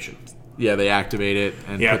activation. Yeah, they activate it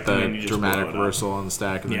and Yeah, put and then the you just dramatic blow it up. reversal on the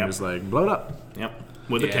stack, and Yep. then just like blow it up. Yep.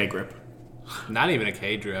 With a Yeah. K-grip. Not even a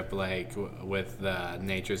K-drip, like with the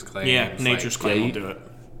Nature's Claim. Yeah, It's Nature's like, Claim will do it.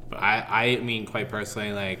 I mean, quite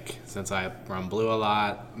personally, like, since I run blue a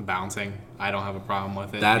lot, bouncing, I don't have a problem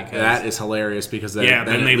with it. That is hilarious because then, Yeah,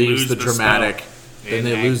 then then it they leaves lose the the dramatic. spell. Then in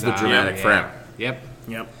they lose the exile, dramatic yeah. forever. Yep.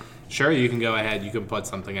 Yep. Sure, you can go ahead. You can put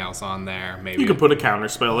something else on there. Maybe You could put a counter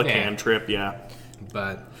spell, a Yeah. cantrip, yeah.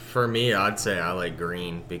 but For me, I'd say I like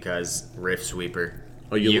green because Rift Sweeper.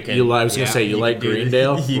 Oh, I was gonna say you like can do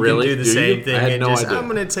Greendale. You Really? can do the Do same you? thing. I had and no just, idea. I'm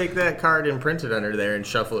gonna take that card and print it under there and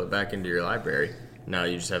shuffle it back into your library. No,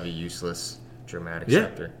 you just have a useless dramatic Yeah,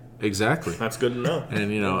 scepter. exactly. That's good to know.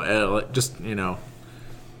 And just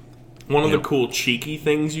One of the Yep. cool cheeky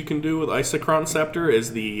things you can do with Isochron Scepter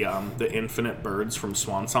is the infinite birds from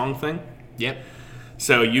Swansong thing. yep.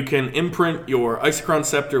 So you can imprint your Isochron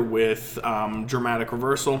Scepter with Dramatic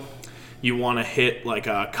Reversal. You want to hit like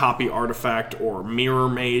a copy artifact or mirror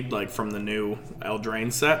made, like from the new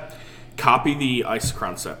Eldraine set. Copy the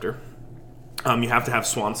Isochron Scepter. You have to have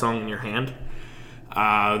Swansong in your hand.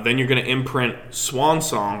 Then you're going to imprint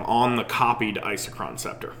Swansong on the copied Isochron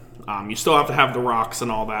Scepter. You still have to have the rocks and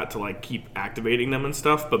all that to like keep activating them and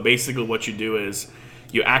stuff. But basically, what you do is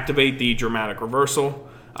you activate the Dramatic Reversal.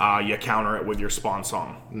 You counter it with your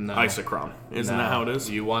Swansong Isochron. Isn't that how it is?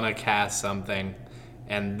 You want to cast something,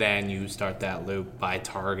 and then you start that loop by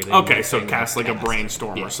targeting. Okay, the so thing cast like a that's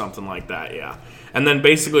brainstorm Yeah. or something like that, yeah. And then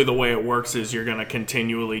basically the way it works is you're going to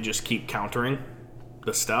continually just keep countering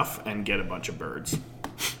the stuff and get a bunch of birds.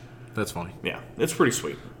 that's funny. Yeah, it's pretty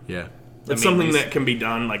sweet. Yeah. It's I mean, something these- that can be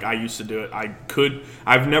done. Like I used to do it.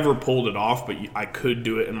 I've never pulled it off, but I could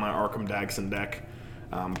do it in my Arkham Daxon deck,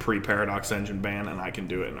 pre-Paradox Engine ban, and I can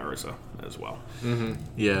do it in Urza as well.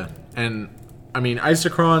 Yeah, and I mean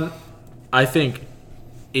Isochron, I think,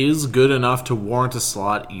 is good enough to warrant a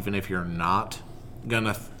slot, even if you're not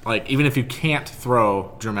gonna even if you can't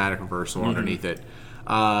throw Dramatic Reversal underneath it.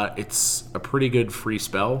 It's a pretty good free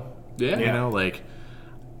spell. Yeah. You know, like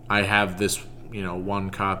I have this, one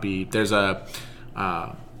copy. There's a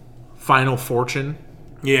Final Fortune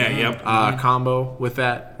Yeah, yep. combo with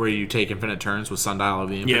that, where you take infinite turns with Sundial of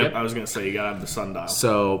the Infinite. Yeah, I was going to say you got to have the sundial.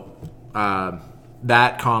 So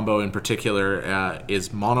that combo in particular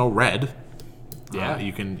is mono red. Yeah.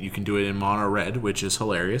 You can do it in mono red, which is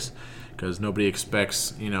hilarious because nobody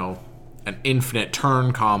expects an infinite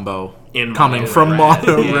turn combo In coming mono from red.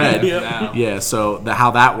 mono red. Yeah. Yeah. So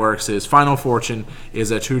how that works is Final Fortune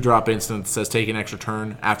is a 2-drop instant that says take an extra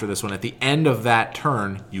turn after this one. At the end of that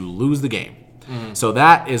turn, you lose the game. So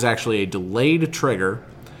that is actually a delayed trigger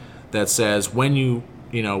that says when you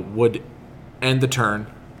would end the turn,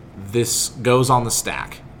 this goes on the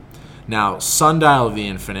stack. Now, Sundial of the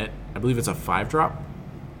Infinite, I believe it's a 5-drop.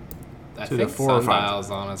 I either think 4 or 5. Sundial's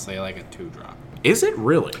honestly like a 2-drop. Is it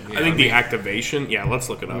really? I think the activation, let's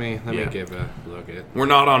look it up. Let me Yeah. give a look at it. We're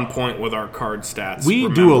not on point with our card stats. We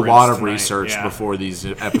Remember do a this lot of tonight. research Yeah. before these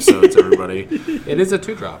episodes, everybody. It is a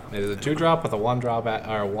 2-drop. It is a 2-drop with a 1-drop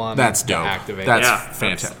or one. That's to dope. Activate. That's Yeah,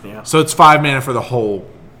 fantastic. yeah. So it's 5 mana for the whole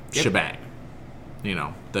shebang.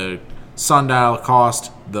 The Sundial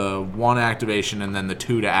cost, the 1 activation, and then the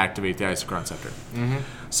 2 to activate the Isochron Scepter. Mm-hmm.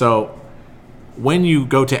 So when you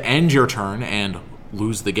go to end your turn and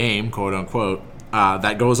lose the game, quote unquote,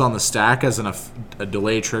 that goes on the stack as a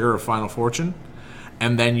delay trigger of Final Fortune.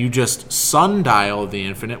 And then you just Sundial of the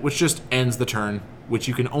Infinite, which just ends the turn, which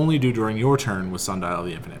you can only do during your turn with Sundial of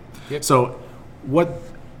the Infinite. Yep. So what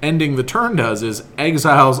ending the turn does is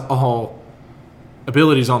exiles all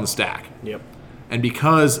abilities on the stack. Yep. And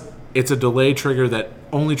because it's a delay trigger that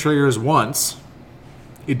only triggers once,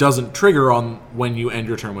 it doesn't trigger on when you end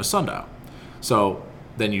your turn with Sundial. So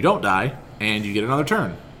then you don't die, and you get another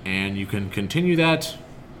turn. and you can continue that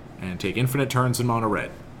and take infinite turns in mono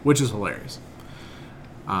red, which is hilarious.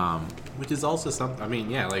 Which is also something. I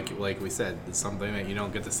mean, yeah, like we said, it's something that you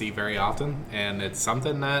don't get to see very often, and it's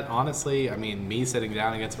something that honestly, I mean, me sitting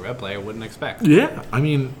down against a red player wouldn't expect. Yeah, I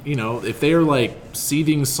mean, if they are like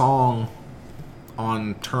Seething Song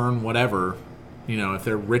on turn whatever, if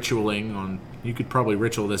they're ritualing on, you could probably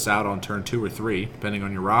ritual this out on turn 2 or 3, depending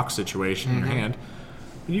on your rock situation in your hand.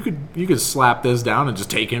 You could slap this down and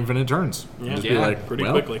just take infinite turns. Yeah, Just be like, pretty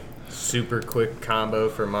well, quickly. Super quick combo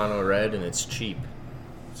for mono red, and it's cheap.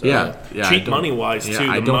 So, Yeah, I Cheap don't- money-wise, yeah, too.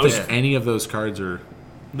 I The don't most- think any of those cards are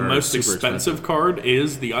The are most super expensive card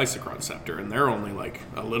is the Isochron Scepter, and they're only like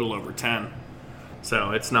a little over 10.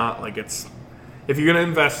 So it's not like it's... If you're going to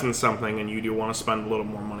invest in something and you do want to spend a little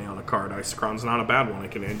more money on a card, Isochron's not a bad one.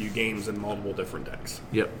 It can end you games in multiple different decks.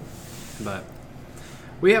 Yep. But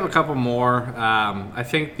we have a couple more. I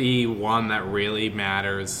think the one that really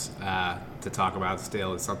matters to talk about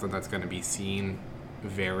still is something that's going to be seen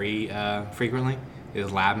very frequently is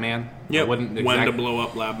Labman. Yep. I wouldn't When to blow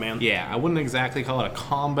up Labman. Yeah, I wouldn't exactly call it a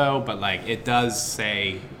combo, but like it does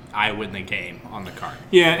say I win the game on the card.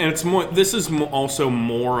 Yeah, and it's more. This is also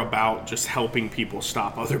more about just helping people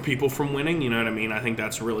stop other people from winning. You know what I mean? I think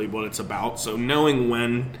that's really what it's about. So knowing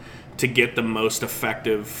when to get the most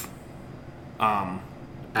effective,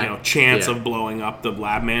 chance Yeah. of blowing up the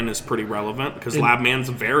Labman is pretty relevant because Labman's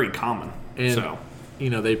very common. And So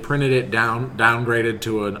they printed it downgraded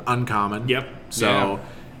to an uncommon. Yep. So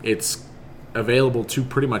it's available to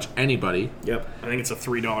pretty much anybody. yep, I think it's a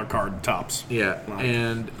 $3 card tops. Yeah. Like-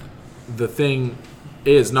 And the thing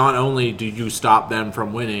is, not only do you stop them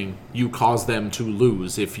from winning, you cause them to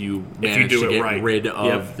lose if you manage do to it get right. rid of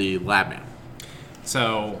Yep. the Labman.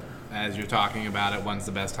 So as you're talking about it, when's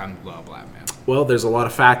the best time to blow up Labman? Well, there's a lot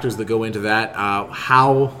of factors that go into that.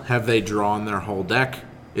 How have they drawn their whole deck?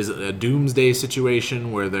 Is it a Doomsday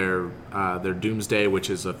situation where their Doomsday, which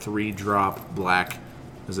is a 3-drop black,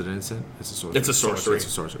 is it an instant? It's a sorcery. It's a sorcery. It's a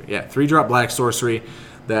sorcery. Yeah, 3-drop black sorcery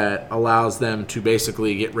that allows them to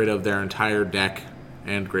basically get rid of their entire deck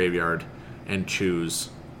and graveyard and choose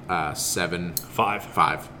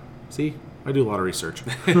 5. See, I do a lot of research.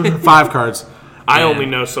 5 cards. I And- only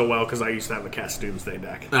know so well because I used to have a Cast Doomsday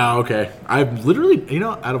deck. Oh, okay. I've literally,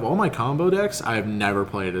 out of all my combo decks, I've never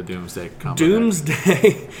played a Doomsday combo deck.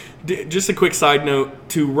 Doomsday. Just a quick side note: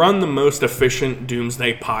 to run the most efficient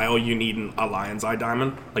Doomsday pile, you need a Lion's Eye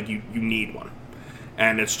Diamond. Like you need one,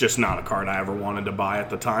 and it's just not a card I ever wanted to buy at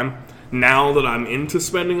the time. Now that I'm into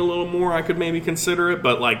spending a little more, I could maybe consider it.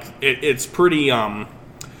 But like, it's pretty.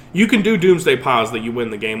 You can do Doomsday piles that you win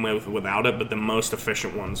the game with without it, but the most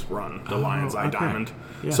efficient ones run the Lion's Eye okay. Diamond.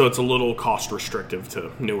 Yeah. So it's a little cost restrictive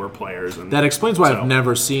to newer players. And That explains why so- I've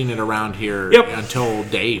never seen it around here Yep. until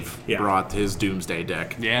Dave Yeah. brought his Doomsday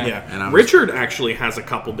deck. Yeah, And I was- Richard actually has a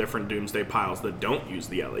couple different Doomsday piles that don't use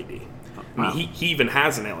the LED. I Wow. mean, he even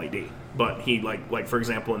has an LED, but he like for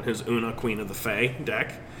example in his Una Queen of the Fae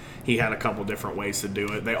deck, he had a couple different ways to do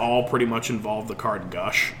it. They all pretty much involve the card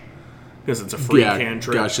Gush because it's a free Yeah,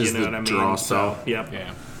 cantrip. Gush is you know the what I mean? draw So, spell. yep.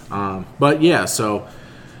 Yeah. But yeah, so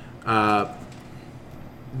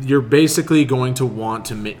you're basically going to want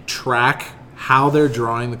to track how they're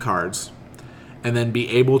drawing the cards and then be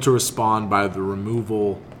able to respond by the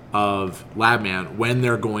removal of Labman when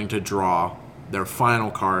they're going to draw their final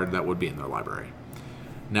card that would be in their library.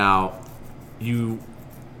 Now, you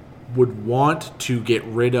would want to get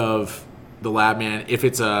rid of the Labman if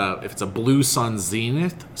it's a Blue Sun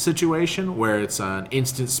Zenith situation where it's an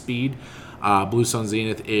instant speed. Blue Sun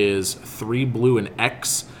Zenith is 3 blue and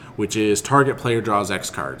X, which is target player draws X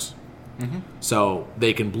cards. So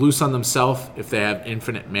they can Blue Sun themselves if they have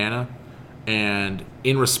infinite mana, and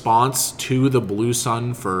in response to the Blue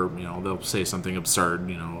Sun for, they'll say something absurd,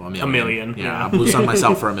 a million. yeah. Yeah, I Blue Sun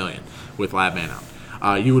myself for $1 million with Labman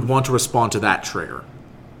out. You would want to respond to that trigger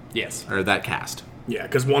Yes. or that cast. Yeah,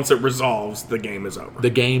 because once it resolves, the game is over. The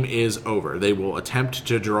game is over. They will attempt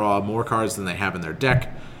to draw more cards than they have in their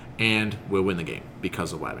deck and will win the game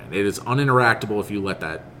because of Labman. It is uninteractable if you let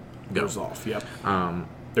that go. Resolve. Yep.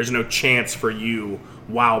 There's no chance for you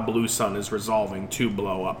while Blue Sun is resolving to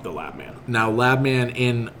blow up the Labman. Now, Labman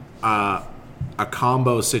in a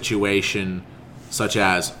combo situation such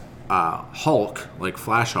as Hulk, like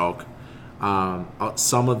Flash Hulk,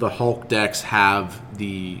 some of the Hulk decks have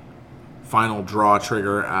the final draw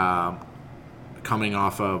trigger coming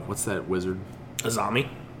off of, what's that wizard? Azami.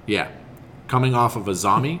 Yeah. Coming off of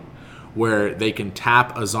Azami, where they can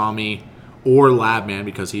tap Azami or Labman,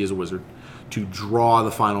 because he is a wizard, to draw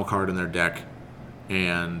the final card in their deck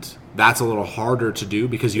and that's a little harder to do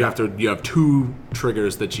because you have 2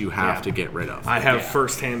 triggers that you have to get rid of. I have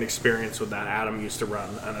firsthand experience with that. Adam used to run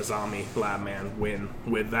an Azami Labman win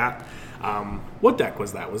with that. What deck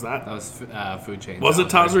was that? That was Food Chain. Was it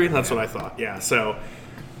Tazri? That's what I thought. Yeah. So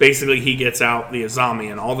basically, he gets out the Azami,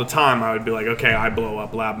 and all the time I would be like, okay, I blow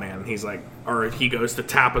up Labman. He's like, or he goes to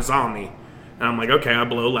tap Azami. And I'm like, okay, I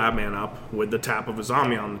blow Labman up with the tap of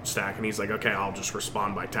Azami on the stack. And he's like, okay, I'll just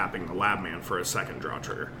respond by tapping the Labman for a second draw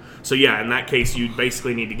trigger. So yeah, in that case, you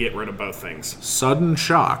basically need to get rid of both things. Sudden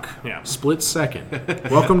Shock. Yeah. Split Second.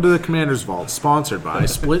 Welcome to the Commander's Vault, sponsored by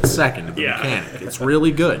Split Second, the mechanic. It's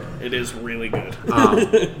really good. It is really good.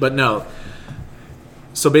 But no.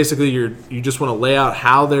 So basically, you just want to lay out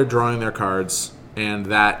how they're drawing their cards, and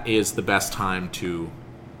that is the best time to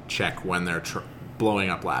check when they're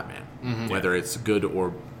blowing up Labman. Whether it's good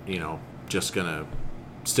or, just going to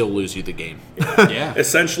still lose you the game. Yeah.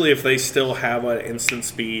 Essentially, if they still have an instant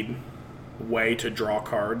speed way to draw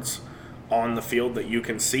cards on the field that you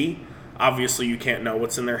can see, obviously you can't know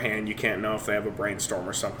what's in their hand. You can't know if they have a brainstorm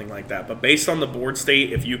or something like that. But based on the board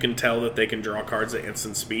state, if you can tell that they can draw cards at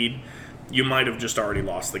instant speed, you might have just already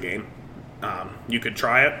lost the game. You could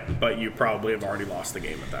try it, but you probably have already lost the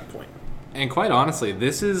game at that point. And quite honestly,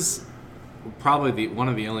 this is probably one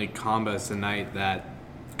of the only combos tonight that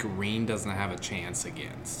green doesn't have a chance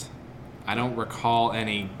against. I don't recall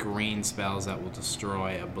any green spells that will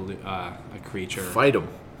destroy a creature. Fight them.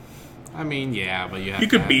 I mean, yeah, but you have You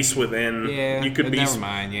could beast within. Yeah, you could but beast. never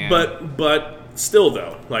mind. Yeah, But still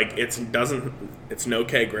though, like it's no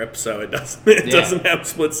K grip, so it doesn't have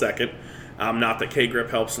split second. Not that K grip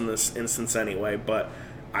helps in this instance anyway, but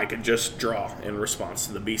I could just draw in response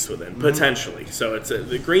to the beast within potentially. So it's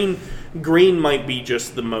the green might be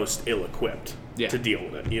just the most ill-equipped to deal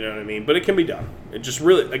with it. You know what I mean? But it can be done. It just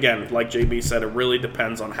really, again, like JB said, it really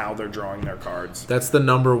depends on how they're drawing their cards. That's the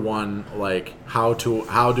number one, like, how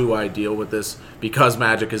do I deal with this? Because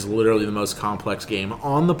Magic is literally the most complex game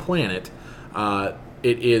on the planet.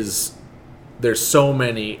 There's so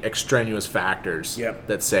many extraneous factors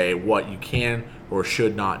that say what you can or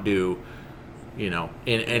should not do,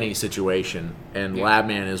 in any situation. And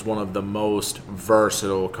Labman is one of the most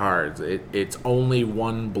versatile cards. It's only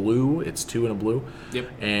 1 blue. It's 2 and a blue. Yep.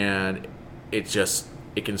 And it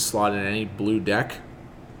can slot in any blue deck.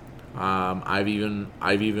 I've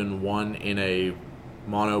even won in a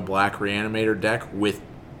mono black reanimator deck with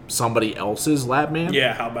somebody else's Labman.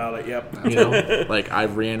 Yeah, how about it? Yep. Like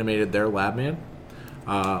I've reanimated their Labman.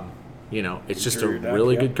 It's just a Deck,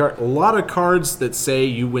 really good card. A lot of cards that say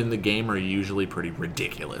you win the game are usually pretty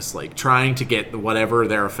ridiculous. Like trying to get whatever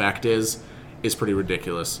their effect is pretty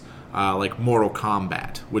ridiculous. Like Mortal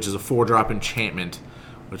Kombat, which is a 4-drop enchantment,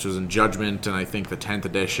 which was in Judgment and I think the 10th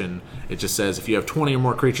edition. It just says if you have 20 or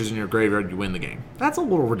more creatures in your graveyard, you win the game. That's a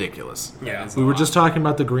little ridiculous. Yeah. We were just talking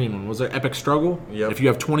about the green one. Was there Epic Struggle? Yep. If you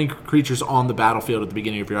have 20 creatures on the battlefield at the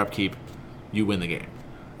beginning of your upkeep, you win the game.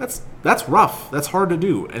 That's rough. That's hard to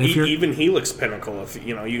do. And if even Helix Pinnacle, if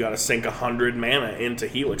you got to sink 100 mana into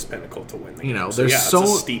Helix Pinnacle to win the game. there's it's a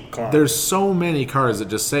steep climb. There's so many cards that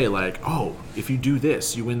just say like, oh, if you do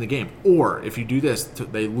this, you win the game, or if you do this,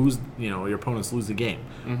 they lose. Your opponents lose the game.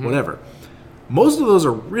 Whatever. Most of those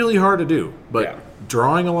are really hard to do, but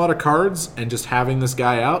drawing a lot of cards and just having this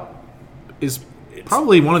guy out is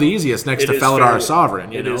probably one of the easiest next to Felidar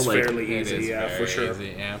Sovereign. It is fairly it easy, is for very sure.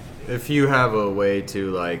 easy, yeah. If you have a way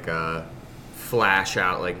to flash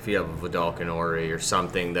out, like if you have a Vidalcan Ori or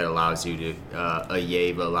something that allows you to a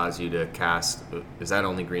Yeva allows you to cast. Is that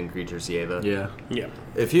only green creatures, Yeva? Yeah. Yeah.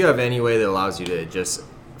 If you have any way that allows you to just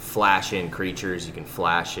flash in creatures, you can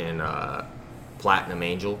flash in Platinum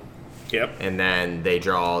Angel. Yep. And then they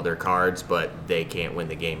draw all their cards, but they can't win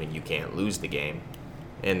the game and you can't lose the game.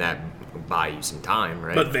 And that buy you some time,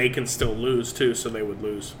 right? But they can still lose too, so they would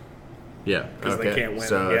lose Yeah. because they can't win.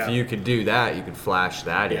 So if you could do that, you could flash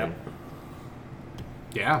that in.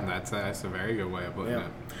 Yeah, that's a very good way of putting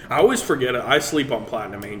it. I always forget it. I sleep on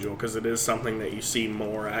Platinum Angel because it is something that you see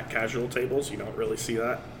more at casual tables. You don't really see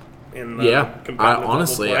that in the competitive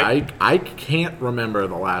honestly, level play. I can't remember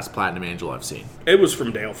the last Platinum Angel I've seen. It was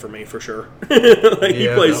from Dale for me for sure.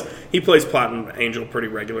 He plays Platinum Angel pretty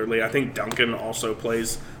regularly. I think Duncan also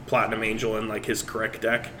plays Platinum Angel in like his correct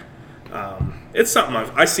deck. It's something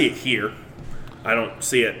I see it here. I don't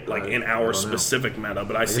see it like in our specific meta,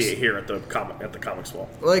 but I see it here at the Comics Wall.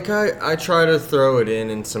 Like I try to throw it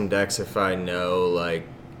in some decks if I know like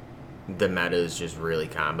the meta is just really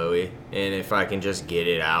combo-y, and if I can just get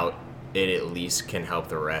it out, it at least can help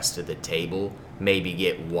the rest of the table maybe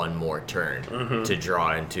get one more turn to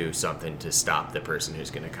draw into something to stop the person who's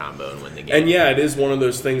going to combo and win the game. And yeah, it is one of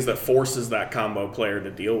those things that forces that combo player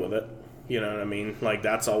to deal with it. You know what I mean? Like,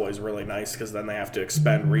 that's always really nice because then they have to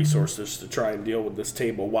expend resources to try and deal with this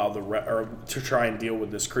table while or to try and deal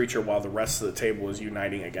with this creature while the rest of the table is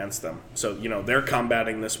uniting against them. So, you know, they're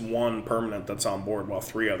combating this one permanent that's on board while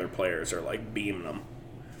 3 other players are like beaming them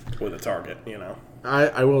with a target, you know.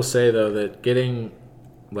 I will say though that getting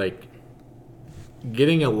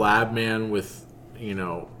a lab man with, you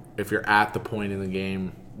know, if you're at the point in the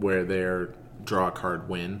game where they're draw a card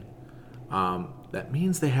win, that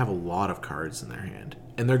means they have a lot of cards in their hand,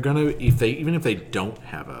 and they're gonna even if they don't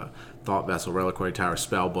have a Thought Vessel, Reliquary Tower,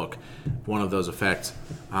 Spellbook, one of those effects,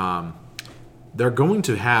 they're going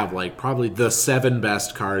to have like probably the 7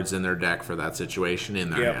 best cards in their deck for that situation in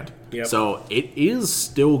their hand. Yep. So it is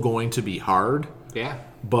still going to be hard,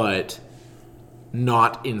 but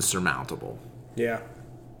not insurmountable. Yeah.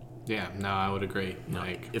 Yeah, no, I would agree.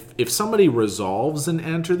 Like, if somebody resolves an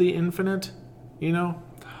Enter the Infinite, you know,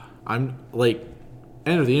 I'm like,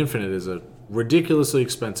 Enter the Infinite is a ridiculously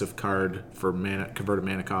expensive card for converted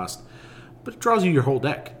mana cost, but it draws you your whole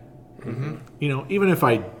deck. Mm-hmm. You know, even if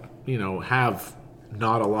I, you know, have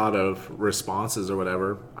not a lot of responses or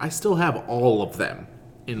whatever, I still have all of them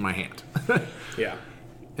in my hand. Yeah.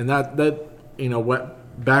 And that you know,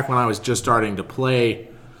 back when I was just starting to play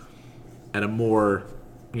at a more,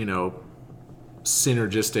 you know,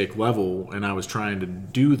 synergistic level, and I was trying to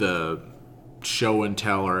do the show and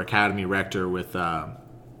tell or Academy Rector with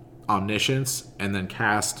Omniscience and then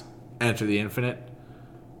cast Enter the Infinite,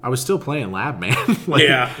 I was still playing Lab Man. Like,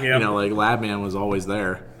 you know, like Lab Man was always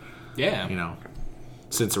there. Yeah. You know,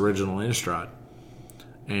 since original Innistrad.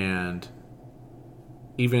 And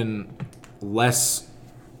even less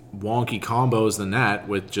wonky combos than that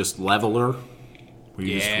with just Leveler. Where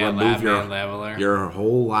you just remove your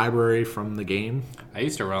whole library from the game. I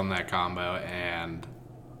used to run that combo, and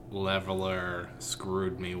Leveler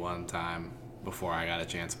screwed me one time before I got a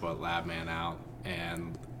chance to put Labman out.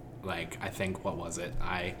 And, like, I think, what was it?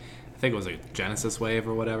 I think it was a Genesis Wave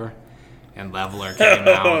or whatever. And Leveler came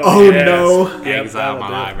out. No. Exiled my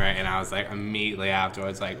library. And I was like, immediately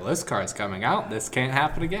afterwards, like, well, this card's coming out. This can't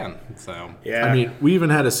happen again. So, yeah. I mean, we even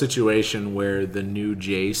had a situation where the new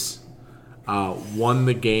Jace won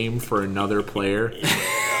the game for another player.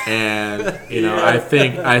 And, you know, I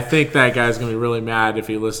think that guy's going to be really mad if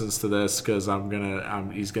he listens to this because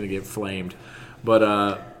he's going to get flamed.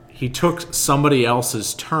 But he took somebody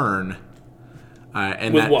else's turn.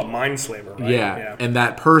 And with Mindslaver, right? Yeah, and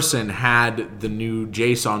that person had the new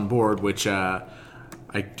Jace on board, which I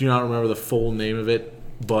do not remember the full name of it,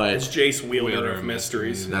 but it's Jace Wielder of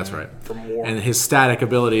Mysteries. That's right. From War. And his static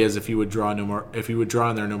ability is if you would draw in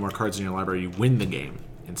there no more cards in your library, you win the game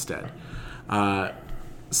instead.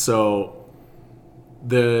 So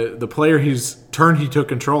the player whose turn he took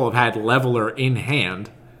control of had Leveler in hand,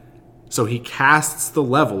 so he casts the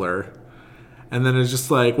Leveler. And then it's just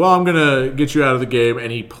like, well, I'm going to get you out of the game. And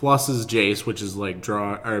he pluses Jace, which is like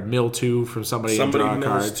mill 2 from somebody and draw a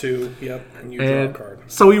card. Somebody mills 2, yep, and you draw a card.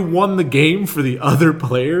 So he won the game for the other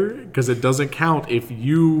player because it doesn't count if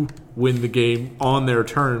you win the game on their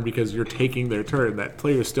turn because you're taking their turn. That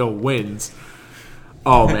player still wins.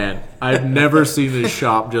 Oh, man. I've never seen this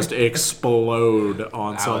shop just explode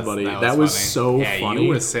on somebody. That was so funny. You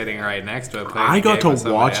were sitting right next to it. I got to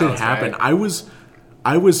watch it happen. Right?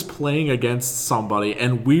 I was playing against somebody,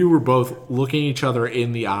 and we were both looking each other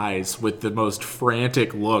in the eyes with the most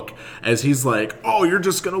frantic look as he's like, oh, you're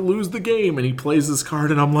just going to lose the game. And he plays this card,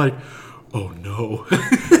 and I'm like, oh, no.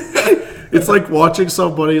 It's like watching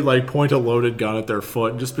somebody like point a loaded gun at their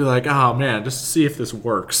foot and just be like, oh, man, just to see if this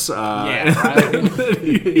works. And then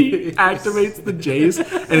he activates the Jace,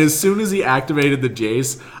 and as soon as he activated the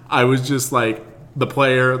Jace, I was just like, the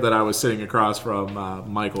player that I was sitting across from,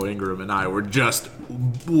 Michael Ingram, and I were just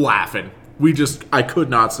laughing. I could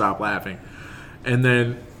not stop laughing. And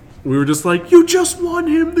then we were just like, you just won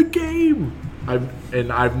him the game.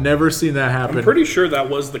 I've never seen that happen. I'm pretty sure that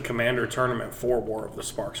was the Commander tournament for War of the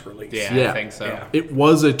Sparks release. Yeah. I think so. Yeah. It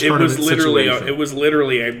was a tournament situation. It was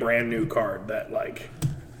literally a brand new card that, like...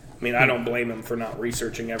 I mean, I don't blame him for not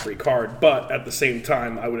researching every card, but at the same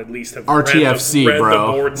time, I would at least have RTFC, read bro. the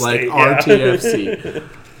board like state. RTFC.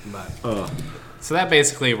 So that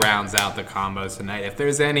basically rounds out the combos tonight. If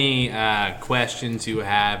there's any questions you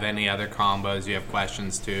have, any other combos you have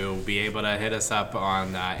questions to, be able to hit us up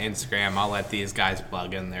on Instagram. I'll let these guys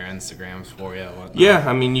plug in their Instagrams for you. Yeah,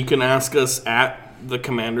 I mean, you can ask us at the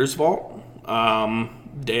Commander's Vault.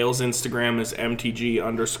 Dale's Instagram is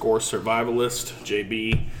MTG_survivalist.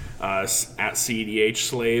 JB at CEDH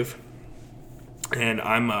Slave. And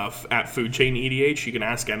I'm at Food Chain EDH. You can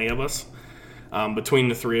ask any of us. Between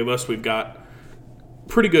the three of us, we've got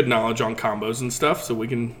pretty good knowledge on combos and stuff, so we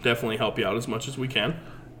can definitely help you out as much as we can.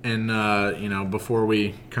 And before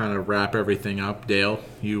we kind of wrap everything up, Dale,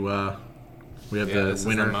 we have the This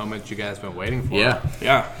winner. is the moment you guys been waiting for.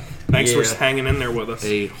 Yeah. Thanks for Yeah. hanging in there with us.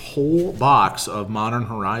 A whole box of Modern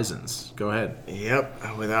Horizons. Go ahead.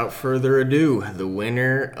 Yep. Without further ado, the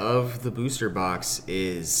winner of the booster box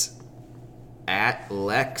is at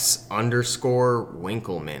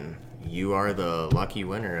Lex_Winkleman. You are the lucky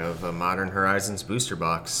winner of a Modern Horizons booster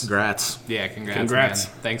box. Congrats. Yeah, congrats. Congrats.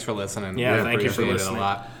 Man. Thanks for listening. Yeah, We thank you for appreciate listening. it a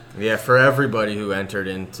lot. Yeah, for everybody who entered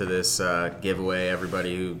into this giveaway,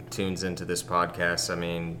 everybody who tunes into this podcast, I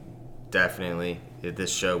mean, definitely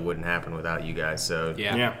this show wouldn't happen without you guys. So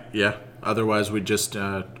Yeah. Yeah. Otherwise, we'd just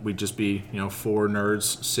be four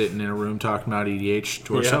nerds sitting in a room talking about EDH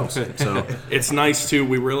to ourselves. So It's nice too.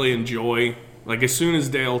 We really enjoy, like, as soon as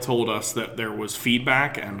Dale told us that there was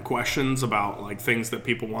feedback and questions about like things that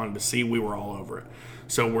people wanted to see, we were all over it.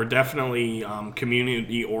 So we're definitely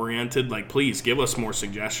community oriented. Like, please give us more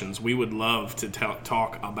suggestions. We would love to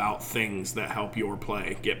talk about things that help your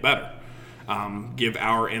play get better. Give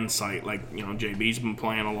our insight. Like, JB's been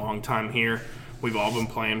playing a long time here. We've all been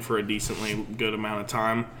playing for a decently good amount of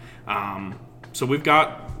time. So we've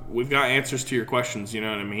got answers to your questions, you know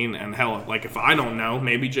what I mean? And hell, like, if I don't know,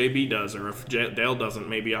 maybe JB does, or if Dale doesn't,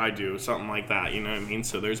 maybe I do, something like that, you know what I mean?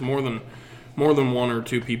 So there's more than one or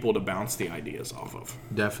two people to bounce the ideas off of.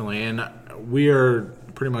 definitely, and we are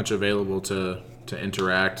pretty much available to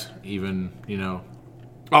interact, even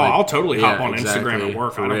I'll totally hop yeah, on exactly, Instagram at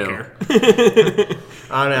work. for I don't real. care.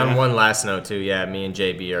 On one last note too, me and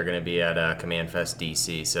JB are going to be at Command Fest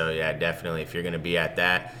DC. So yeah, definitely if you're going to be at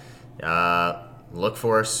that, look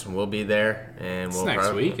for us. We'll be there, and It's we'll next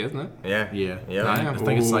probably, week, isn't it? Yeah. I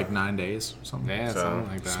think it's like 9 days or something. Yeah, So, something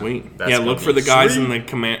like that. Sweet. That's Yeah, gonna look be for the guys sweet. in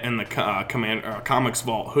the Comics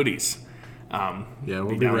Vault hoodies. Yeah, we'll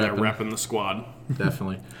Be be down there repping. repping the squad.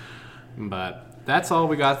 Definitely. But that's all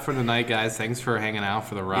we got for tonight, guys. Thanks for hanging out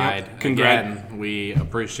for the ride. Congrats. Again, we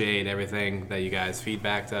appreciate everything that you guys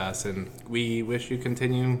feedback to us, and we wish you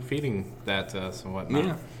continue feeding that to us and whatnot.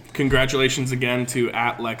 Yeah. Congratulations again to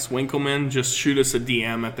at Lex Winkleman. Just shoot us a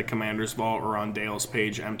DM at the Commander's Vault or on Dale's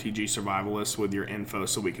page, MTG Survivalist, with your info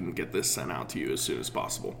so we can get this sent out to you as soon as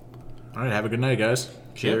possible. All right, have a good night, guys.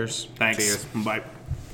 Cheers. Thanks. Cheers. Bye.